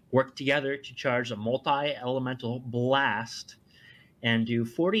work together to charge a multi-elemental blast and do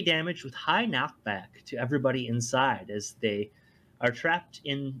 40 damage with high knockback to everybody inside as they are trapped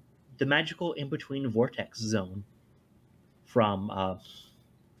in the magical in-between vortex zone from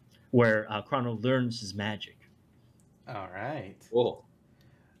where Chrono learns his magic. All right. Cool.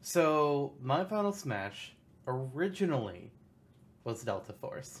 So my Final Smash originally was Delta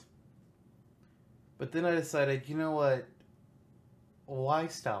Force. But then I decided, you know what? Why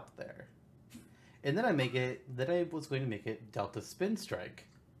stop there? And then I was going to make it Delta Spin Strike.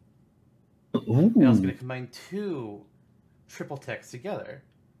 Ooh. And I was going to combine two triple techs together.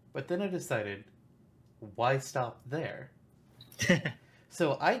 But then I decided, why stop there?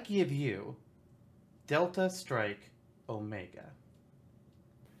 So I give you Delta Strike Omega.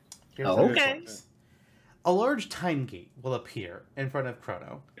 Here's how it Okay. works. A large time gate will appear in front of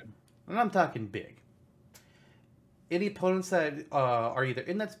Chrono. And I'm talking big. Any opponents that are either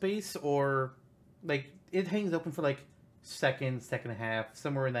in that space or, like, it hangs open for, like, second and a half,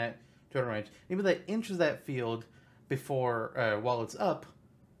 somewhere in that general range. Anybody that enters that field before, while it's up,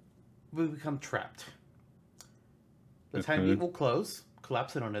 will become trapped. The time gate will close,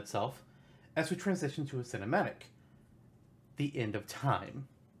 collapse in on itself, as we transition to a cinematic. The end of time.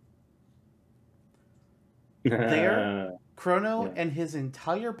 There, Chrono and his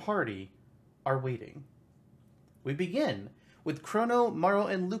entire party are waiting. We begin with Chrono, Maro,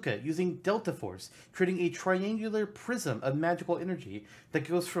 and Luca using Delta Force, creating a triangular prism of magical energy that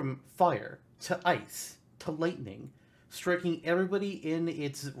goes from fire to ice to lightning, striking everybody in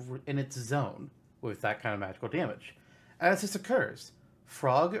its zone with that kind of magical damage. As this occurs,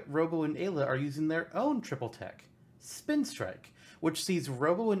 Frog, Robo, and Ayla are using their own triple tech, Spin Strike, which sees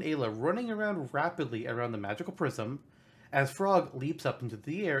Robo and Ayla running around rapidly around the magical prism. As Frog leaps up into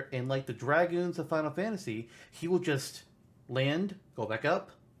the air, and like the dragoons of Final Fantasy, he will just land, go back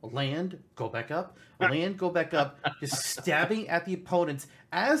up, land, go back up, land, go back up, just stabbing at the opponents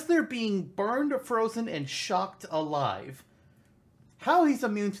as they're being burned, frozen, and shocked alive. How he's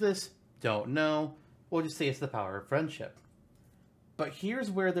immune to this, don't know. We'll just say it's the power of friendship. But here's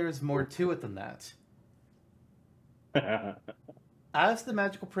where there's more to it than that. As the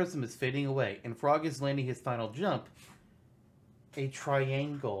magical prism is fading away and Frog is landing his final jump, a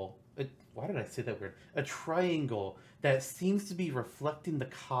triangle. Why did I say that weird? A triangle that seems to be reflecting the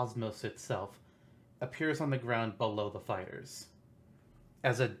cosmos itself appears on the ground below the fighters.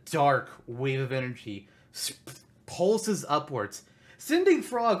 As a dark wave of energy pulses upwards, sending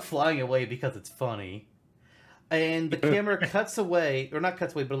Frog flying away because it's funny. And the camera cuts away, or not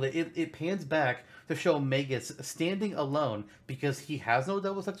cuts away, but it pans back to show Magus standing alone because he has no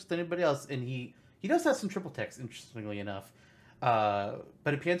double touch with anybody else, and he does have some triple techs, interestingly enough. But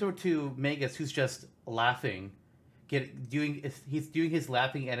it pans over to Magus, who's just laughing, he's doing his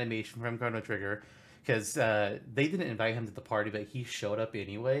laughing animation from Chrono Trigger, because they didn't invite him to the party, but he showed up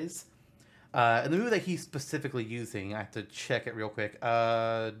anyways. And the move that he's specifically using, I have to check it real quick.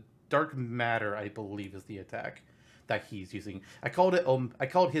 Dark Matter, I believe, is the attack that he's using. I called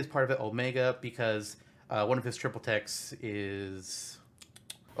his part of it Omega because one of his triple techs is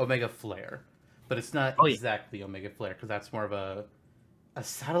Omega Flare, but it's not exactly Omega Flare because that's more of a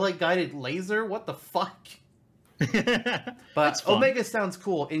satellite guided laser. What the fuck? But Omega sounds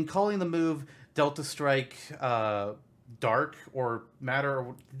cool. In calling the move Delta Strike, Dark or Matter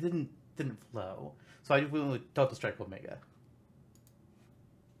didn't flow, so I went with Delta Strike Omega.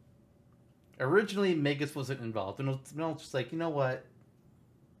 Originally, Magus wasn't involved, and I was just like, you know what?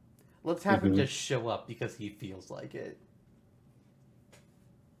 Let's have him just show up because he feels like it.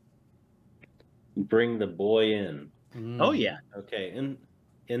 Bring the boy in. Oh, yeah. Okay, and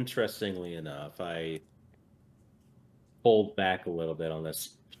interestingly enough, I pulled back a little bit on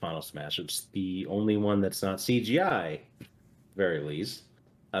this Final Smash. It's the only one that's not CGI, very least.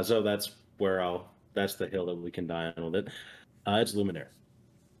 So that's where that's the hill that we can die on with it. It's Luminaire.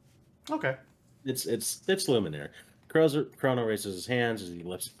 Okay. It's Luminaire. Chrono raises his hands as he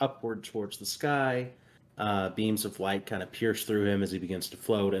lifts upward towards the sky. Beams of light kind of pierce through him as he begins to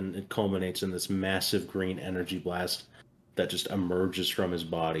float, and it culminates in this massive green energy blast that just emerges from his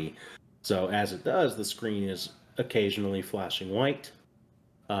body. So as it does, the screen is occasionally flashing white,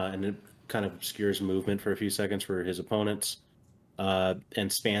 and it kind of obscures movement for a few seconds for his opponents,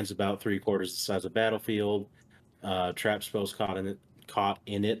 and spans about 3/4 the size of battlefield. Traps foes caught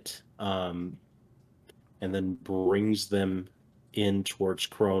in it, and then brings them in towards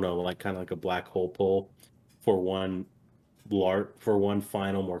Chrono, like kind of like a black hole pull, for one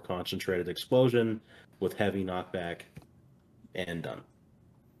final, more concentrated explosion with heavy knockback, and done.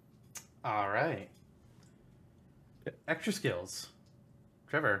 All right. Extra skills.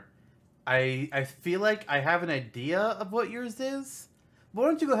 Trevor, I feel like I have an idea of what yours is. Why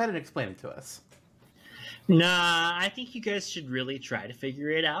don't you go ahead and explain it to us? Nah, I think you guys should really try to figure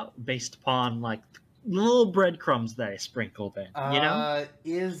it out based upon like little breadcrumbs that I sprinkled in. You know?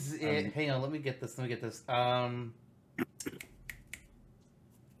 Is it? Hang on, let me get this.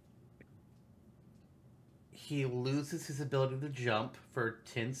 He loses his ability to jump for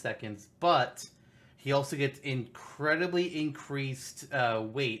 10 seconds, but he also gets incredibly increased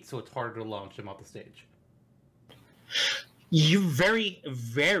weight, so it's harder to launch him off the stage. You're very,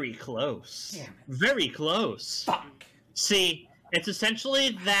 very close. Damn it. Very close. Fuck. See, it's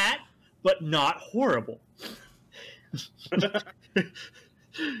essentially that, but not horrible.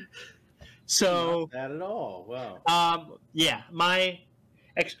 So, Not that at all. Wow. yeah, my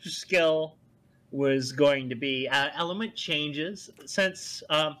extra skill was going to be element changes, since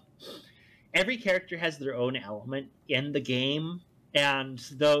every character has their own element in the game, and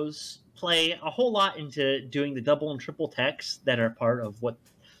those play a whole lot into doing the double and triple text that are part of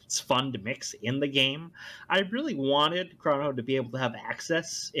what's fun to mix in the game. I really wanted Chrono to be able to have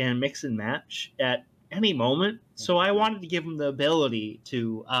access and mix and match at any moment, so I wanted to give him the ability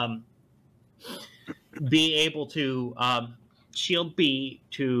to be able to shield B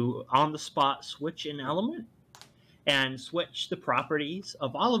to on the spot switch an element and switch the properties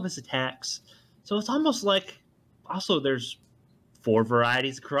of all of his attacks. So it's almost like, also there's 4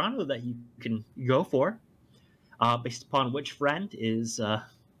 varieties of Chrono that you can go for, based upon which friend is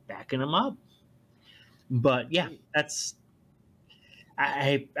backing him up. But yeah, that's.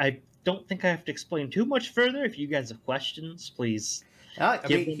 I don't think I have to explain too much further. If you guys have questions, please. I give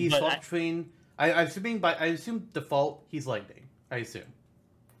mean, them, he's but swapped between. I assume default he's lightning. I assume.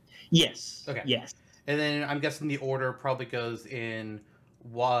 Yes. Okay. Yes. And then I'm guessing the order probably goes in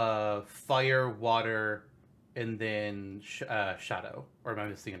fire, water, and then shadow. Or am I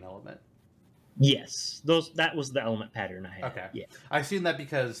missing an element? Yes. That was the element pattern I had. Okay. Yeah. I assume that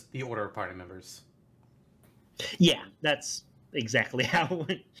because the order of party members. Yeah, that's exactly how it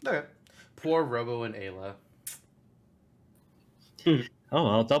went. Okay. Poor Robo and Ayla. Oh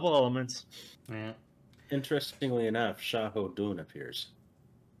well, double elements. Yeah. Interestingly enough, Shaho Dun appears.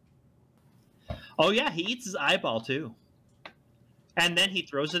 Oh yeah, he eats his eyeball too. And then he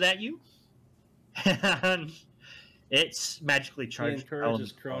throws it at you. And it's magically He charged. encourages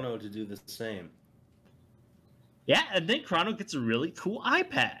element. Chrono to do the same. Yeah, and then Chrono gets a really cool eye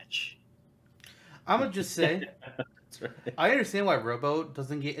patch. I'm gonna just say That's right. I understand why Robo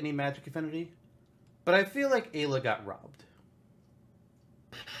doesn't get any magic affinity, but I feel like Ayla got robbed.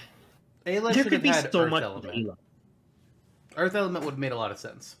 Ayla There should could have be had so Earth much Element. of Ayla. Earth Element would have made a lot of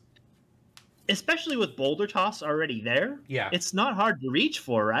sense. Especially with Boulder Toss already there. Yeah. It's not hard to reach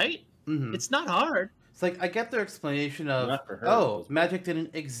for, right? Mm-hmm. It's not hard. It's like I get their explanation of, Not for her, oh, it was- magic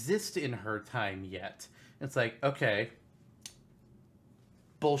didn't exist in her time yet. It's like, okay,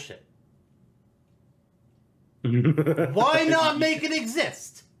 bullshit. Why not make it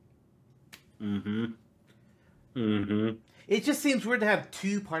exist? Mm-hmm. Mm-hmm. It just seems weird to have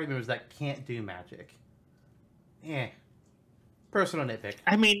 2 party members that can't do magic. Eh. Personal nitpick.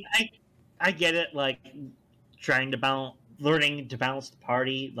 I mean, I get it, like trying to learning to balance the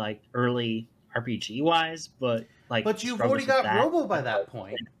party, like early RPG wise, but like. But you've struggles already with got that. Robo by that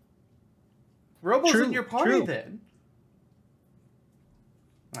point. Robo's True, in your party true. then.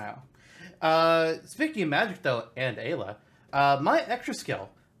 Wow. Speaking of magic, though, and Ayla, my extra skill.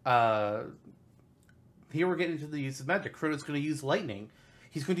 Here we're getting into the use of magic. Chrono's going to use lightning.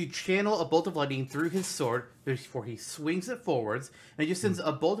 He's going to channel a bolt of lightning through his sword before he swings it forwards, and he just sends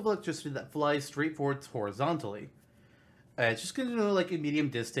a bolt of electricity that flies straight forwards horizontally. It's just going to do like a medium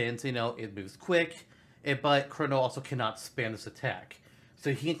distance. It moves quick, but Chrono also cannot spam this attack.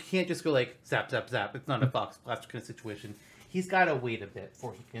 So he can't just go like zap, zap, zap. It's not a Fox Blast kind of situation. He's got to wait a bit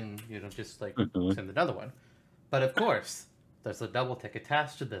before he can, just like send another one. But of course, there's a double tech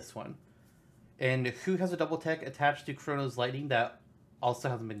attached to this one. And who has a double tech attached to Chrono's Lightning that also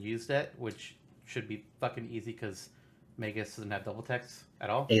hasn't been used yet, which should be fucking easy because Magus doesn't have double techs at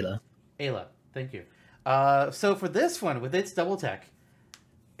all? Ayla, thank you. So for this one, with its double tech,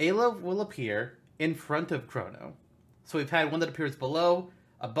 Ayla will appear in front of Chrono. So we've had one that appears below,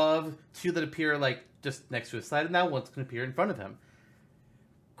 above, two that appear like just next to his side, and now one's going to appear in front of him.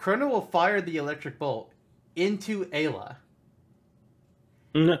 Chrono will fire the electric bolt into Ayla.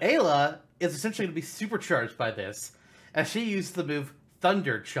 Ayla is essentially going to be supercharged by this, as she uses the move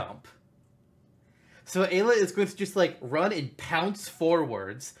Thunder Chomp. So Ayla is going to just like run and pounce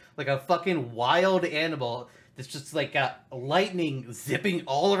forwards like a fucking wild animal that's just like got lightning zipping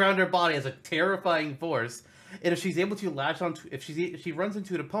all around her body as a terrifying force. And if she's able to latch onto, if she runs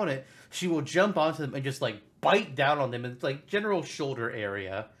into an opponent, she will jump onto them and just like bite down on them in like general shoulder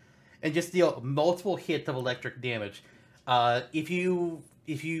area, and just deal multiple hits of electric damage. If you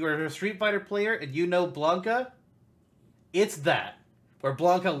are a Street Fighter player and you know Blanca, it's that. Where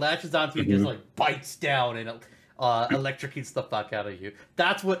Blanca latches onto you and just like bites down and electrocutes the fuck out of you.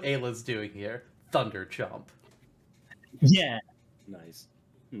 That's what Ayla's doing here. Thunder Chomp. Yeah. Nice.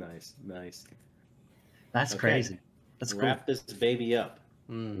 That's crazy. That's cool. Wrap this baby up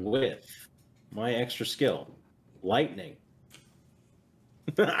with my extra skill, Lightning.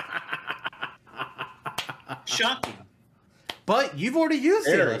 Shocking. But you've already used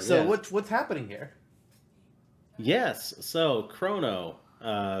Very, Ayla, so yeah. what's happening here? Yes, so Chrono,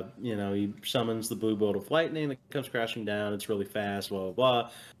 he summons the blue bolt of lightning that comes crashing down. It's really fast, blah, blah,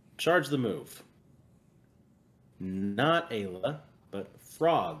 blah. Charge the move. Not Ayla, but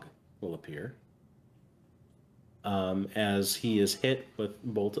Frog will appear. As he is hit with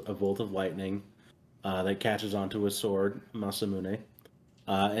a bolt of lightning that catches onto his sword, Masamune.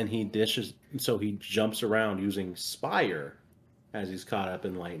 And he jumps around using Spire as he's caught up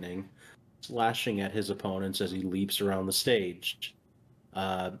in lightning, slashing at his opponents as he leaps around the stage,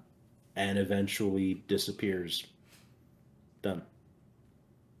 and eventually disappears. Done.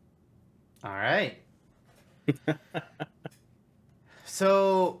 All right.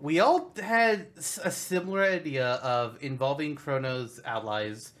 So we all had a similar idea of involving Chrono's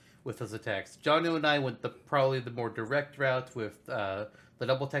allies with his attacks. Jono and I went probably the more direct route with the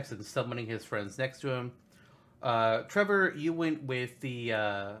double text and summoning his friends next to him. Trevor, you went with the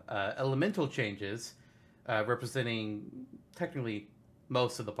elemental changes, representing technically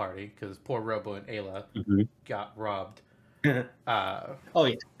most of the party, because poor Robo and Ayla got robbed. Oh,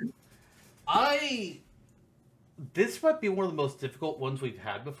 yeah. This might be one of the most difficult ones we've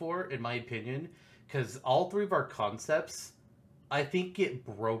had before, in my opinion, because all three of our concepts, I think, get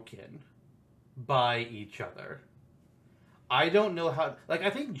broken by each other. I don't know how... I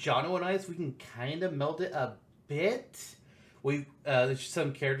think Jono and I, we can kind of meld it a bit.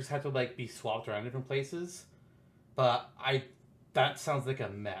 Some characters have to, be swapped around different places. But that sounds like a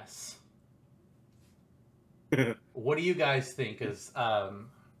mess. What do you guys think? Because,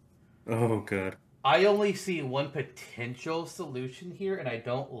 oh, God. I only see one potential solution here, and I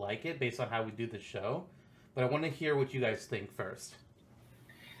don't like it based on how we do the show. But I want to hear what you guys think first.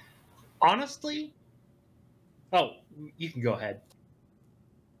 Honestly... Oh, you can go ahead.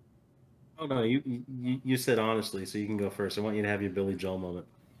 Oh, no, you said honestly, so you can go first. I want you to have your Billy Joel moment.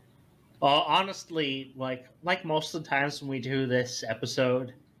 Honestly, like most of the times when we do this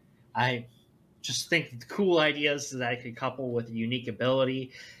episode, I just think the cool ideas that I could couple with a unique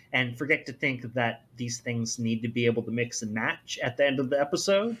ability, and forget to think that these things need to be able to mix and match at the end of the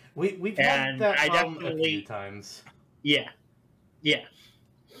episode. We've had that problem a few times. Yeah.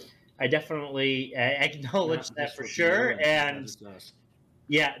 I definitely acknowledge that for sure, and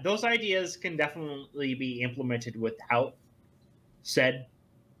yeah, those ideas can definitely be implemented without said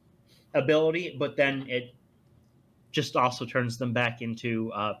ability, but then it just also turns them back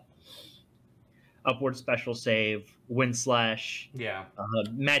into upward special save, wind slash,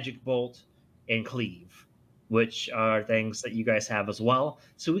 magic bolt, and cleave, which are things that you guys have as well.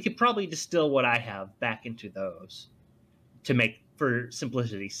 So we could probably distill what I have back into those to make, for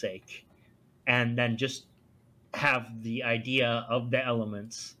simplicity's sake, and then just have the idea of the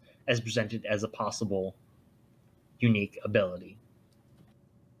elements as presented as a possible unique ability.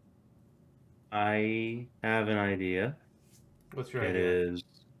 I have an idea. What's your idea? It is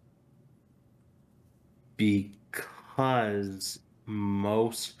because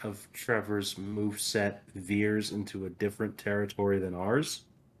most of Trevor's moveset veers into a different territory than ours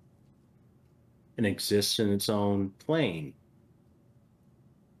and exists in its own plane.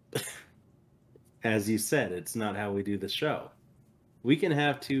 As you said, it's not how we do the show. We can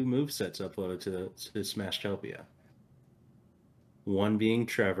have 2 movesets uploaded to Smashtopia. One being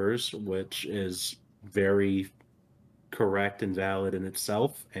Trevor's, which is very correct and valid in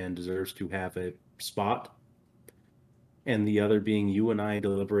itself and deserves to have a spot. And the other being you and I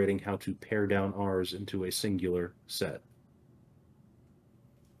deliberating how to pare down ours into a singular set.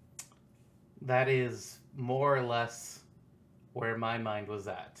 That is more or less where my mind was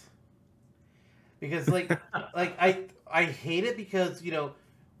at. Because like I hate it because, you know,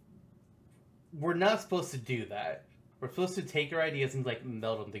 we're not supposed to do that. We're supposed to take our ideas and like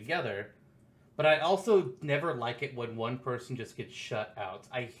meld them together. But I also never like it when one person just gets shut out.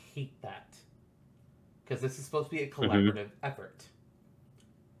 I hate that. Because this is supposed to be a collaborative effort.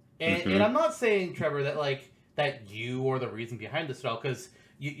 And I'm not saying, Trevor, that like that you are the reason behind this at all, because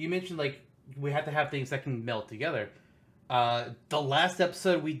you mentioned like we have to have things that can meld together. The last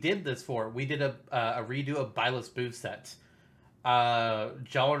episode we did this for, we did a redo of Byleth's moveset.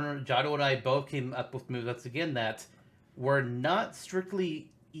 Jono and I both came up with movesets again that were not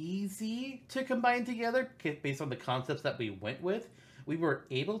strictly easy to combine together based on the concepts that we went with. We were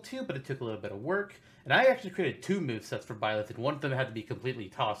able to, but it took a little bit of work. And I actually created 2 movesets for Byleth, and one of them had to be completely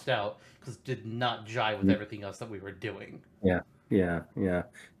tossed out because it did not jive with everything else that we were doing. Yeah.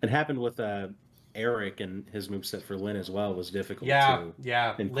 It happened with Eric, and his moveset for Lynn as well was difficult. Yeah.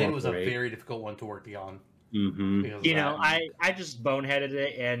 Incorporate. Lynn was a very difficult one to work on. You know, I just boneheaded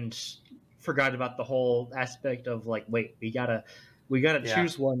it and forgot about the whole aspect of like, wait, we gotta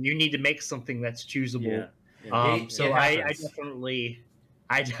choose one. You need to make something that's choosable. So I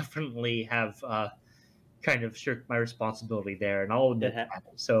definitely have kind of shirked my responsibility there, and I'll admit that.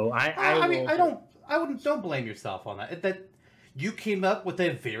 So don't blame yourself on that. That you came up with a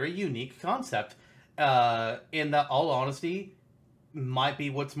very unique concept. In that, all honesty, might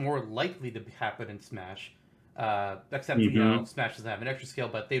be what's more likely to happen in Smash. Except you know, Smash doesn't have an extra skill,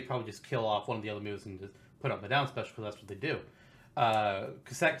 but they'd probably just kill off one of the other moves and just put up the down special because that's what they do.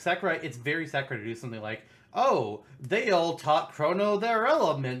 Because Sakurai, it's very Sakurai to do something like, oh, they all taught Chrono their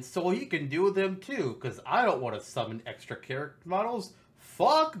elements, so he can do them too, because I don't want to summon extra character models.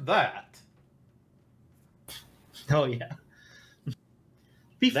 Fuck that. Oh, yeah.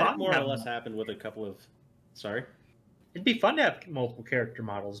 That more or less happened with a couple of... Sorry? It'd be fun to have multiple character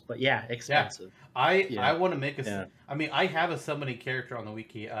models, but yeah, expensive. I want to make a... Yeah. I mean, I have a summoning character on the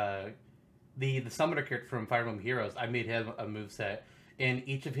wiki. The summoner character from Fire Emblem Heroes, I made him a moveset. In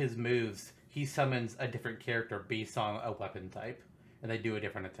each of his moves, he summons a different character based on a weapon type, and they do a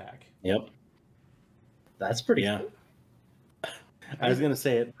different attack. Yep. That's pretty cool. I was going to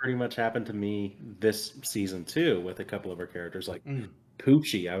say it pretty much happened to me this season too with a couple of our characters. Like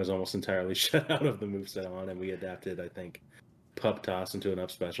Poochie, I was almost entirely shut out of the moveset on, and we adapted, I think, Pup Toss into an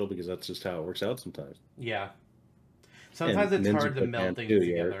up special because that's just how it works out sometimes. Yeah. Sometimes it's hard to meld things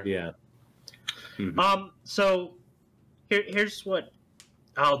together. Yeah. So here's what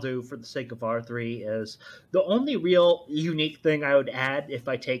I'll do for the sake of R3 is the only real unique thing I would add if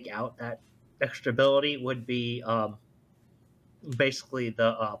I take out that extra ability would be basically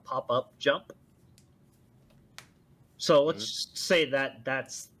the pop-up jump. So let's just say that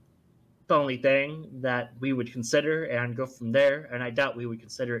that's the only thing that we would consider and go from there. And I doubt we would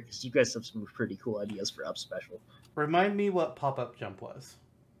consider it because you guys have some pretty cool ideas for up special. Remind me what pop-up jump was.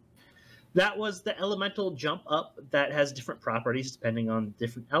 That was the elemental jump up that has different properties depending on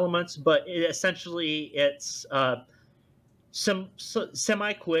different elements, but essentially it's some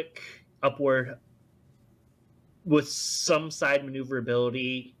semi-quick upward with some side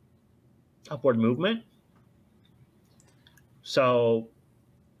maneuverability upward movement. So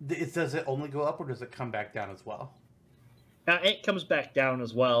does it only go up or does it come back down as well? It comes back down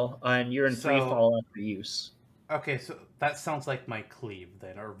as well, and you're in free fall after use. Okay, so that sounds like my cleave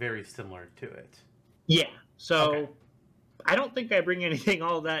then, or very similar to it. Yeah, so I don't think I bring anything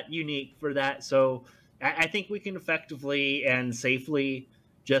all that unique for that, so I think we can effectively and safely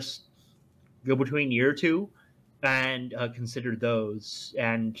just go between year two and consider those,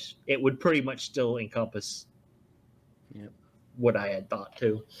 and it would pretty much still encompass what I had thought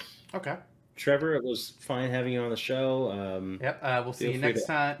too. Okay. Trevor, it was fine having you on the show. We'll see you next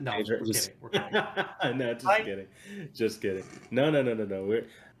time. No, we're kidding. We're kidding. No, just kidding. No.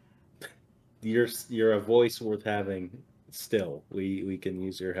 You're a voice worth having. Still, we can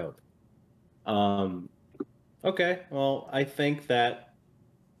use your help. Okay. Well, I think that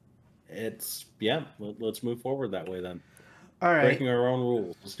it's let's move forward that way then. All right. Breaking our own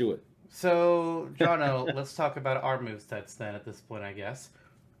rules. Let's do it. So, Jono, let's talk about our movesets then at this point, I guess.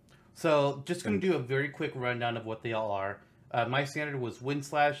 So, just going to do a very quick rundown of what they all are. My standard was Wind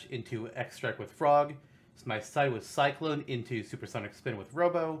Slash into Extract with Frog. So my side was Cyclone into Supersonic Spin with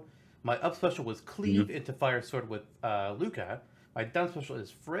Robo. My up special was Cleave into Fire Sword with Luca. My down special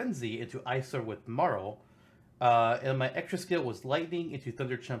is Frenzy into Ice Sword with Marl. And my extra skill was Lightning into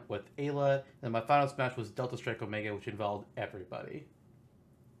Thunder Chump with Ayla. And my final smash was Delta Strike Omega, which involved everybody.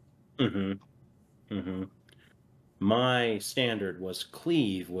 My standard was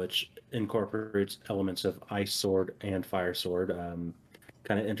Cleave, which incorporates elements of Ice Sword and Fire Sword.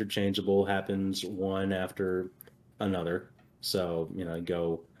 Kind of interchangeable, happens one after another. So,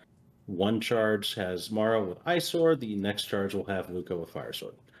 go one charge has Mara with Ice Sword, the next charge will have Luca with Fire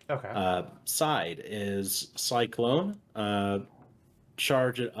Sword. Okay. Side is Cyclone.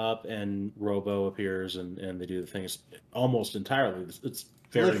 Charge it up and Robo appears and they do the things almost entirely. It's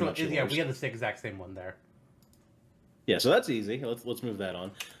very much yeah, yours. we have the exact same one there. Yeah, so that's easy. Let's move that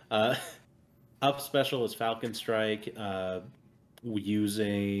on. Up special is Falcon Strike,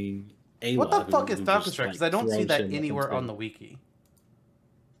 using Ayla. What the fuck is who Falcon just, Strike? Because I don't see throws that him up anywhere into- on the wiki.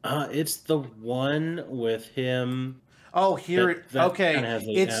 It's the one with him. Oh, here. That Okay, kinda has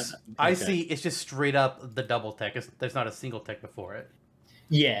a- it's. I okay. see. It's just straight up the double tech. There's not a single tech before it.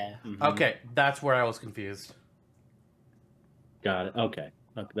 Yeah. Mhm. Okay, that's where I was confused. Got it. Okay,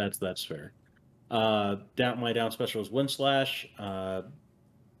 that's fair. My down special is Wind Slash,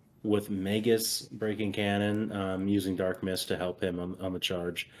 with Magus breaking cannon, using Dark Mist to help him on the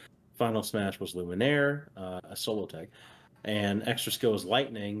charge. Final smash was Luminaire, a solo tech, and extra skill is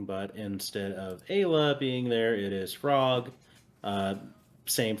Lightning, but instead of Ayla being there, it is Frog.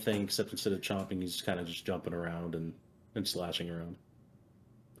 Same thing, except instead of chomping, he's kind of just jumping around and slashing around.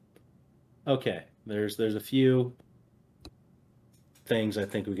 Okay, there's a few things I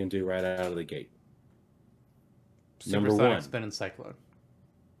think we can do right out of the gate. Number Supersonic one. Spin and Cyclone.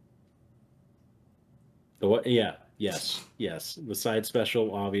 The what? Yeah. Yes. The side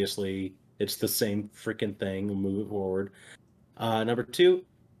special, obviously, it's the same freaking thing. We'll move it forward. Number two,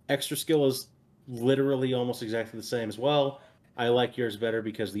 extra skill is literally almost exactly the same as well. I like yours better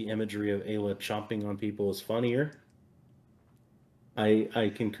because the imagery of Ayla chomping on people is funnier.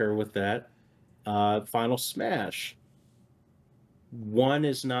 I concur with that. Final smash. One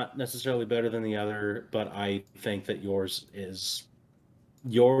is not necessarily better than the other, but I think that yours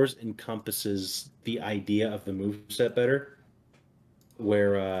encompasses the idea of the moveset better,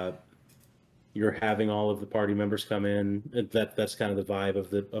 where you're having all of the party members come in. That's kind of the vibe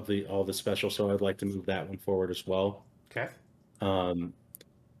of all the special. So I'd like to move that one forward as well. Okay.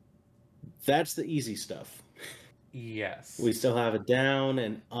 That's the easy stuff. Yes. We still have a down,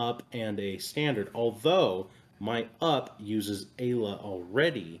 an up, and a standard. Although my up uses Ayla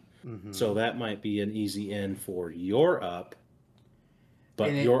already, so that might be an easy in for your up.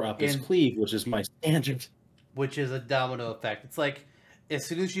 But your up is Cleave, which is my standard. Which is a domino effect. It's like, as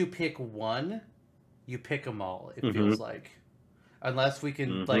soon as you pick one, you pick them all, it feels like. Unless we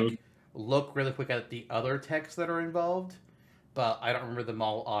can, look really quick at the other techs that are involved. But I don't remember them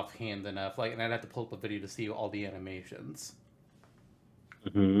all offhand enough. And I'd have to pull up a video to see all the animations.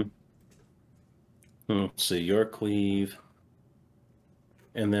 Let's see, your Cleave.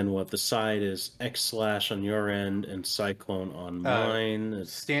 And then what the side is X/ on your end and Cyclone on mine.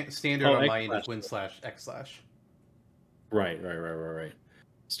 Standard on mine is Wind Slash, X/. Right.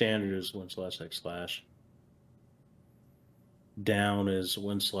 Standard is Wind Slash, X/. Down is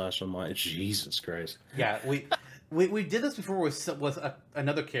Wind Slash on mine. Jesus Christ. Yeah, we did this before with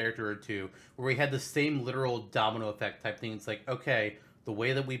another character or two, where we had the same literal domino effect type thing. It's like, okay, the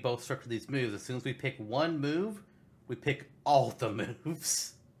way that we both structure these moves, as soon as we pick one move, we pick all the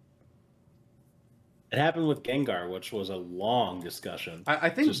moves. It happened with Gengar, which was a long discussion. I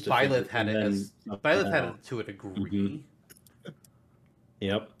think Byleth had it to a degree.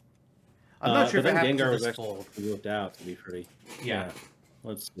 Yep. I'm not sure if it happened Gengar to was this actually fold. worked out to be pretty. Yeah.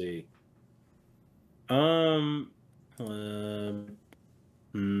 Let's see.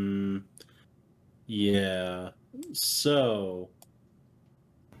 Yeah. So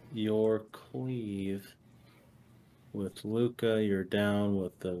your Cleave with Luca, you're down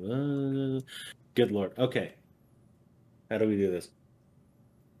with the good lord. Okay. How do we do this?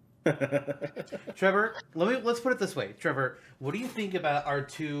 Trevor, let's put it this way. Trevor, what do you think about our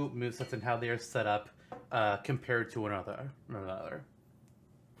two movesets and how they are set up compared to one another?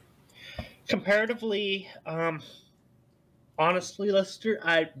 Comparatively, honestly, Lester,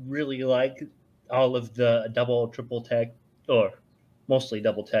 I really like all of the double, triple tech, or mostly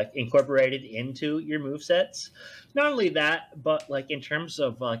double tech, incorporated into your move sets. Not only that, but like in terms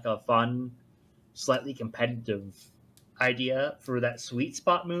of like a fun, slightly competitive idea for that sweet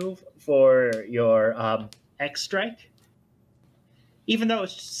spot move for your X strike. Even though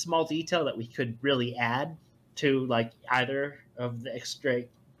it's just a small detail that we could really add to like either of the X strike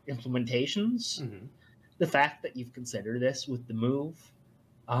implementations, Mhm. the fact that you've considered this with the move,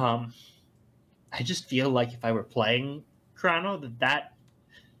 I just feel like if I were playing Chrono, that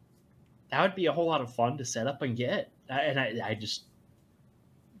would be a whole lot of fun to set up and get. I just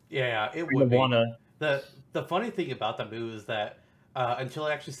Yeah, it kind would of be. want to. The funny thing about that move is that until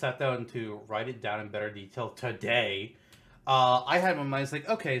I actually sat down to write it down in better detail today, I had in my mind, it's like,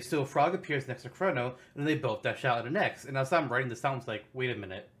 okay, so Frog appears next to Chrono, and they both dash out at an X. And as I'm writing this down, I was like, wait a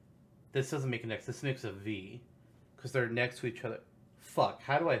minute. This doesn't make an X, this makes a V. Because they're next to each other. Fuck,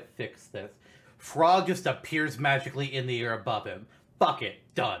 how do I fix this? Frog just appears magically in the air above him. Fuck it,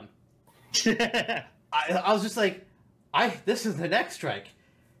 done. I was just like, this is the next strike.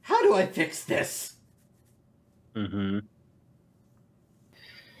 How do I fix this? Mm-hmm.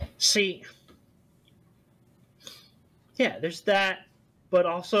 See, yeah, there's that, but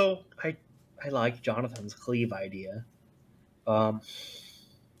also I like Jonathan's cleave idea. What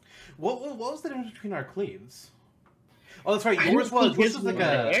was the difference between our cleaves? Oh, that's right. I Yours don't was think his like was in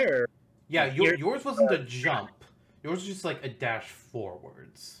the air. yeah. Yours- Yours wasn't a jump. Yours was just like a dash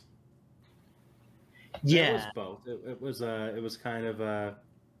forwards. It Yeah, was both. It was kind of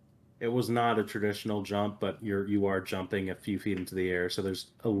it was not a traditional jump, but you are jumping a few feet into the air, so there's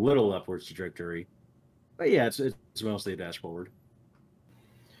a little upwards trajectory. But yeah, it's mostly a dash forward.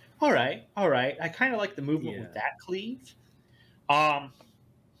 all right. I kind of like the movement with Yeah. that cleave. I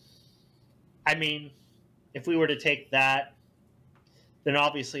mean, if we were to take that, then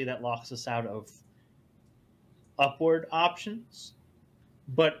obviously that locks us out of upward options.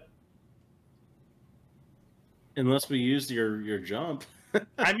 But Unless we used your jump.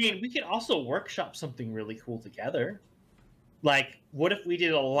 I mean, we could also workshop something really cool together. Like, what if we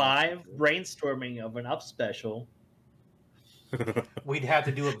did a live brainstorming of an up special? We'd have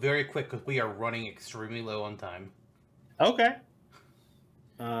to do it very quick because we are running extremely low on time. Okay.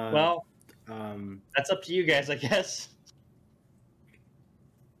 Well, um, that's up to you guys, I guess.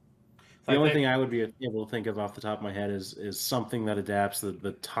 the only thing I would be able to think of off the top of my head is something that adapts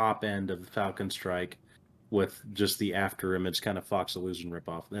the top end of the Falcon Strike with just the after image kind of Fox Illusion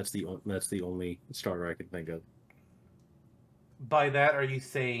ripoff. That's the only starter I can think of. By that, are you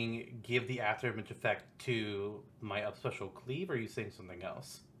saying give the after image effect to my up special cleave, or are you saying something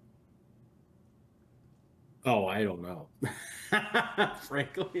else? Oh, I don't know.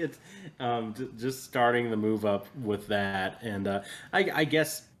 Frankly, it's just starting the move up with that, and I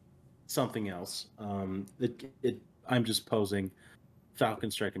guess something else. I'm just posing Falcon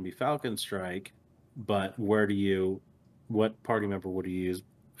Strike can be Falcon Strike, but what party member would you use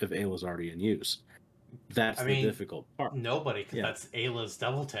if Ayla's already in use? That's I the mean, difficult part. Nobody, because Yeah. that's Ayla's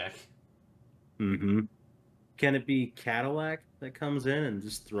double tech. Mm-hmm. Can it be Cadillac that comes in and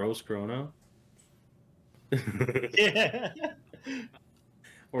just throws Chrono? Yeah.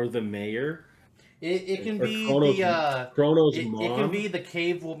 Or the mayor? It can Or be Chrono's it mom? can be the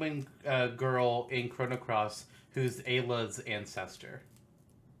cave woman girl in Chrono Cross who's Ayla's ancestor.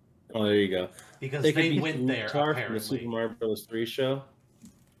 Oh, there you go. Because They could they be went there, Luthor from the Super apparently. Mario Bros. 3 show.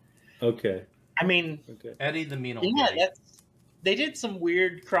 Okay. I mean, Okay. Eddie the Mean Old yeah, Daddy. they did some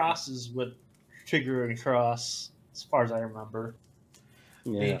weird crosses with Trigger and Cross, as far as I remember.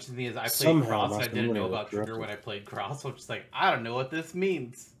 The Yeah. interesting thing is I played Somehow Cross and I must have didn't know ruined about it, Trigger correct. when I played Cross, so I'm just like, I don't know what this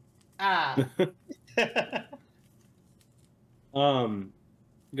means. Ah.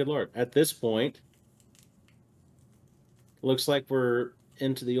 Good lord. At this point, looks like we're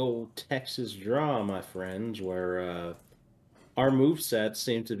into the old Texas draw, my friends, where our movesets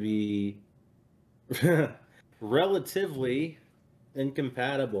seem to be relatively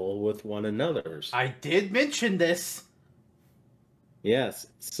incompatible with one another's. I did mention this. Yes.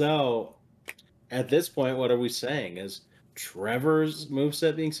 So, at this point, what are we saying? Is Trevor's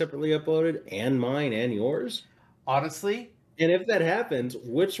moveset being separately uploaded, and mine and yours? Honestly, And if that happens,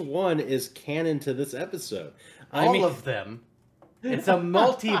 which one is canon to this episode? all of them. It's a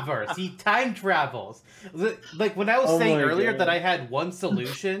multiverse. He time travels. Like when I was Oh saying my earlier God. that I had one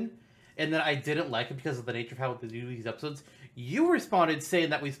solution and that I didn't like it because of the nature of how we do these episodes, you responded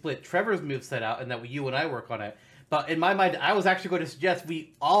saying that we split Trevor's moveset out and that you and I work on it. But in my mind, I was actually going to suggest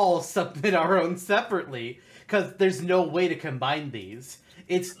we all submit our own separately because there's no way to combine these.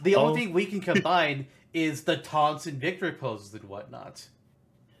 It's the Oh. only thing we can combine is the taunts and victory poses and whatnot.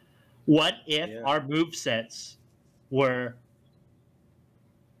 What if Yeah. our move sets were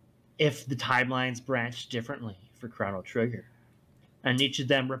if the timelines branch differently for Chrono Trigger, and each of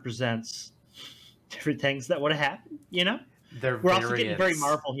them represents different things that would have happened. They're We're also getting very variants.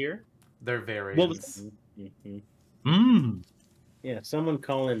 Marvel here. They're What was variants. Yeah, someone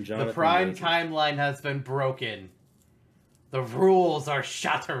call in Jonathan. The prime Majors. timeline has been broken. The rules are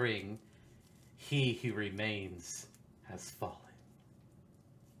shattering. He who remains has fallen.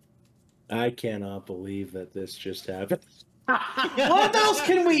 I cannot believe that this just happened. What else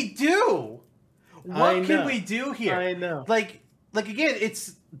can we do? What can know. we do here? I know. Like again,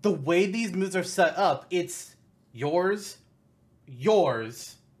 it's the way these moves are set up. It's yours,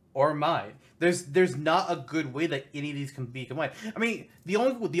 or mine. There's not a good way that any of these can be combined. I mean, the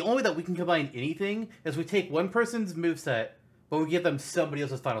only way that we can combine anything is we take one person's moveset, but we give them somebody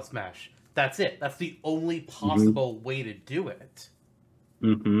else's final smash. That's it. That's the only possible way to do it.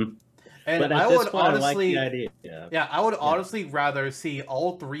 Mm-hmm. And But at I this would point, honestly, I like the idea. yeah, I would honestly rather see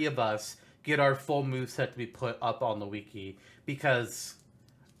all three of us get our full moveset to be put up on the wiki, because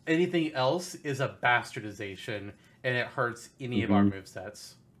anything else is a bastardization and it hurts any of our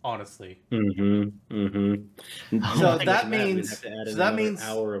movesets. Honestly. Mm-hmm. Mm-hmm. So It that We'd have means to add so in that another means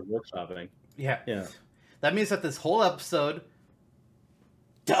hour of workshopping. yeah. Yeah. That means that this whole episode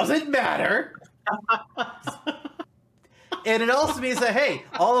doesn't matter. And it also means that, hey,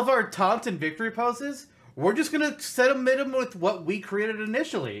 all of our taunt and victory poses, we're just going to set them with what we created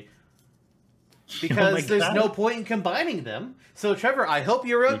initially. Because there's God. no point in combining them. So, Trevor, I hope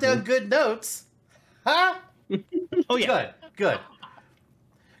you wrote down good notes. Huh? Oh yeah. Good.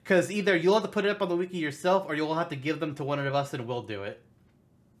 Because either you'll have to put it up on the wiki yourself, or you'll have to give them to one of us and we'll do it.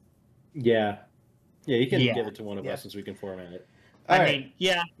 Yeah. Yeah, you can Yeah. give it to one of Yeah. us since we can format it. All I right. mean,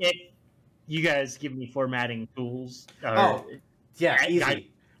 yeah. You guys give me formatting tools. Oh. Yeah, I-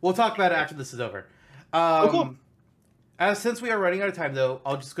 easy. We'll talk about it after this is over. Cool. Since we are running out of time, though,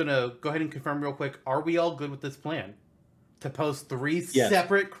 I'm just going to go ahead and confirm real quick. Are we all good with this plan? To post 3 Yes.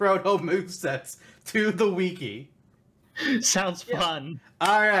 separate Chrono movesets to the wiki. Sounds fun.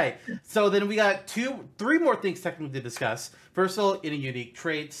 All right. So then we got 3 more things technically to discuss. First of all, any unique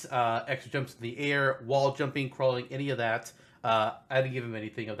traits, extra jumps in the air, wall jumping, crawling, any of that. I didn't give him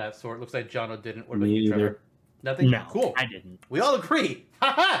anything of that sort. Looks like Jono didn't. What about Me you, Trevor? either. Nothing? No, Cool. I didn't. We all agree.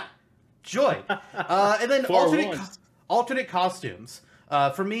 Ha ha! Joy. And then For once. alternate costumes.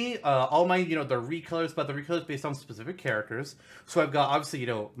 For me, all my, they're recolors, but the recolors based on specific characters. So I've got, obviously,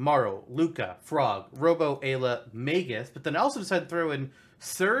 Maro, Luca, Frog, Robo, Ayla, Magus, but then I also decided to throw in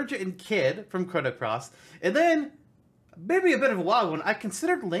Surge and Kid from Chrono Cross. And then, maybe a bit of a wild one, I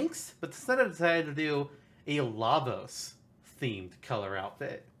considered Lynx, but instead I decided to do a Lavos-themed color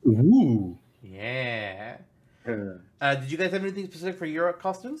outfit. Ooh. Yeah. Did you guys have anything specific for your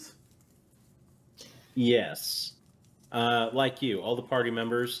costumes? Yes. Like you, all the party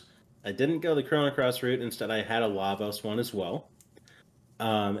members. I didn't go the Chrono Cross route. Instead, I had a Lavos one as well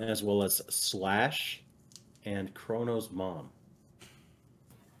as Slash and Chrono's mom.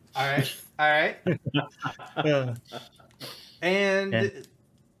 All right. And Yeah.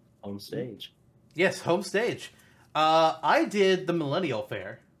 On stage. yes, home stage. I did the Millennial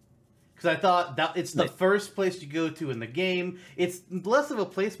Fair because I thought that it's the Nice. first place you go to in the game. It's less of a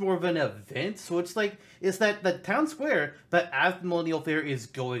place, more of an event. So it's like it's that town square, but as the Millennial Fair is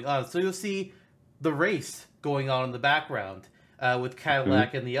going on, so you'll see the race going on in the background with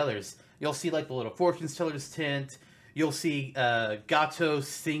Cadillac and the others. You'll see like the little fortune teller's tent. You'll see Gato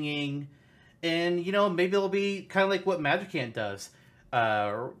singing, and maybe it'll be kind of like what Magic Hand does.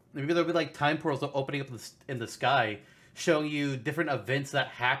 Maybe there'll be like time portals opening up in the sky, showing you different events that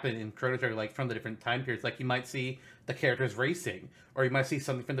happen in Chrono Trigger, like from the different time periods. Like you might see the characters racing, or you might see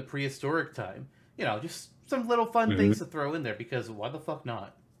something from the prehistoric time. Just some little fun things to throw in there, because why the fuck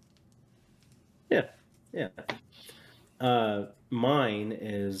not? Yeah. Mine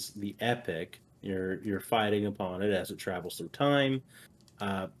is the epic. You're fighting upon it as it travels through time.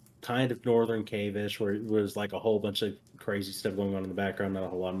 Kind of Northern Cave-ish, where it was like a whole bunch of crazy stuff going on in the background, not a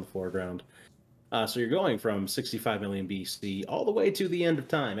whole lot in the foreground. So you're going from 65 million BC all the way to the end of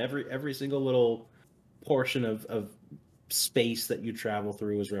time. Every single little portion of space that you travel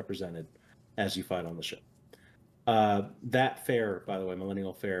through is represented as you fight on the ship. That fair, by the way,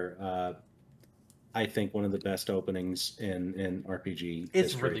 Millennial Fair, I think one of the best openings in RPG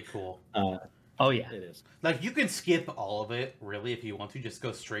It's history. really cool. Oh yeah. It is. Like you can skip all of it, really, if you want to. Just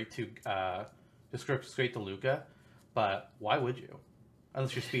go straight to Luca. But why would you?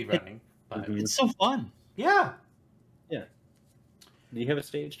 Unless you're speedrunning. But Mhm. It's so fun. yeah. Do you have a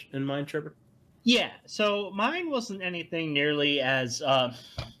stage in mind, Trevor? Yeah. So mine wasn't anything nearly as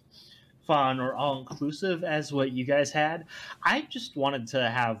fun or all inclusive as what you guys had. I just wanted to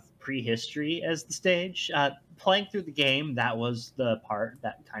have prehistory as the stage. Playing through the game, that was the part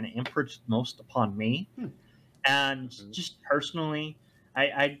that kind of imprinted most upon me. And just personally,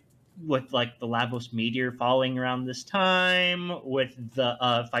 I with like the Lavos meteor falling around this time, with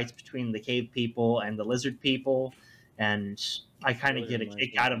the fights between the cave people and the lizard people, and I kind of get a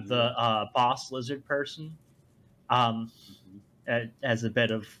kick out of the boss lizard person, as a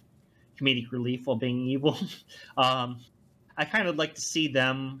bit of comedic relief while being evil. I kind of like to see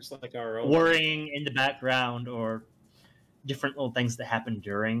them Just like our own. worrying in the background or different little things that happen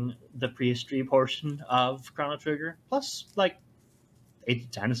during the prehistory portion of Chrono Trigger. Plus, like, Age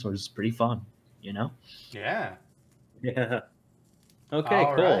of Dinosaurs is pretty fun, you know? Yeah. Yeah. Okay,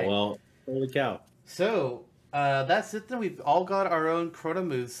 All cool. right. Well, holy cow. So that's it. Then we've all got our own Chrono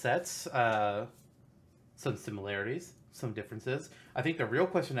move sets. Some similarities, some differences. I think the real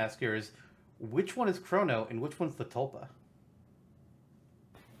question to ask here is, which one is Chrono and which one's the Tulpa?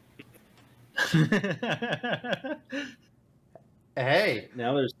 Hey,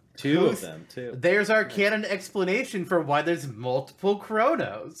 Now there's two Who's- of them, too. there's our canon explanation for why there's multiple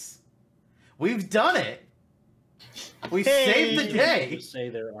Chronos. We've done it. We saved the Hey! day. Just say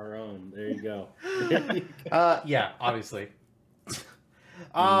they're our own. There you go. Yeah, obviously.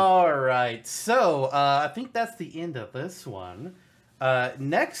 All right, so I think that's the end of this one.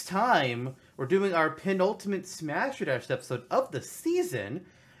 Next time, we're doing our penultimate Smash Dash episode of the season,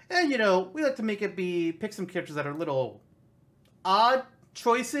 and we like to make it pick some characters that are little odd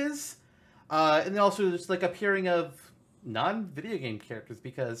choices, and then also just like a pairing of non-video game characters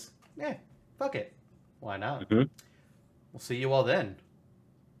because, fuck it, why not? Mhm. We'll see you all then.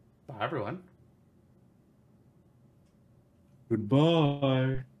 Bye, everyone.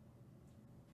 Goodbye.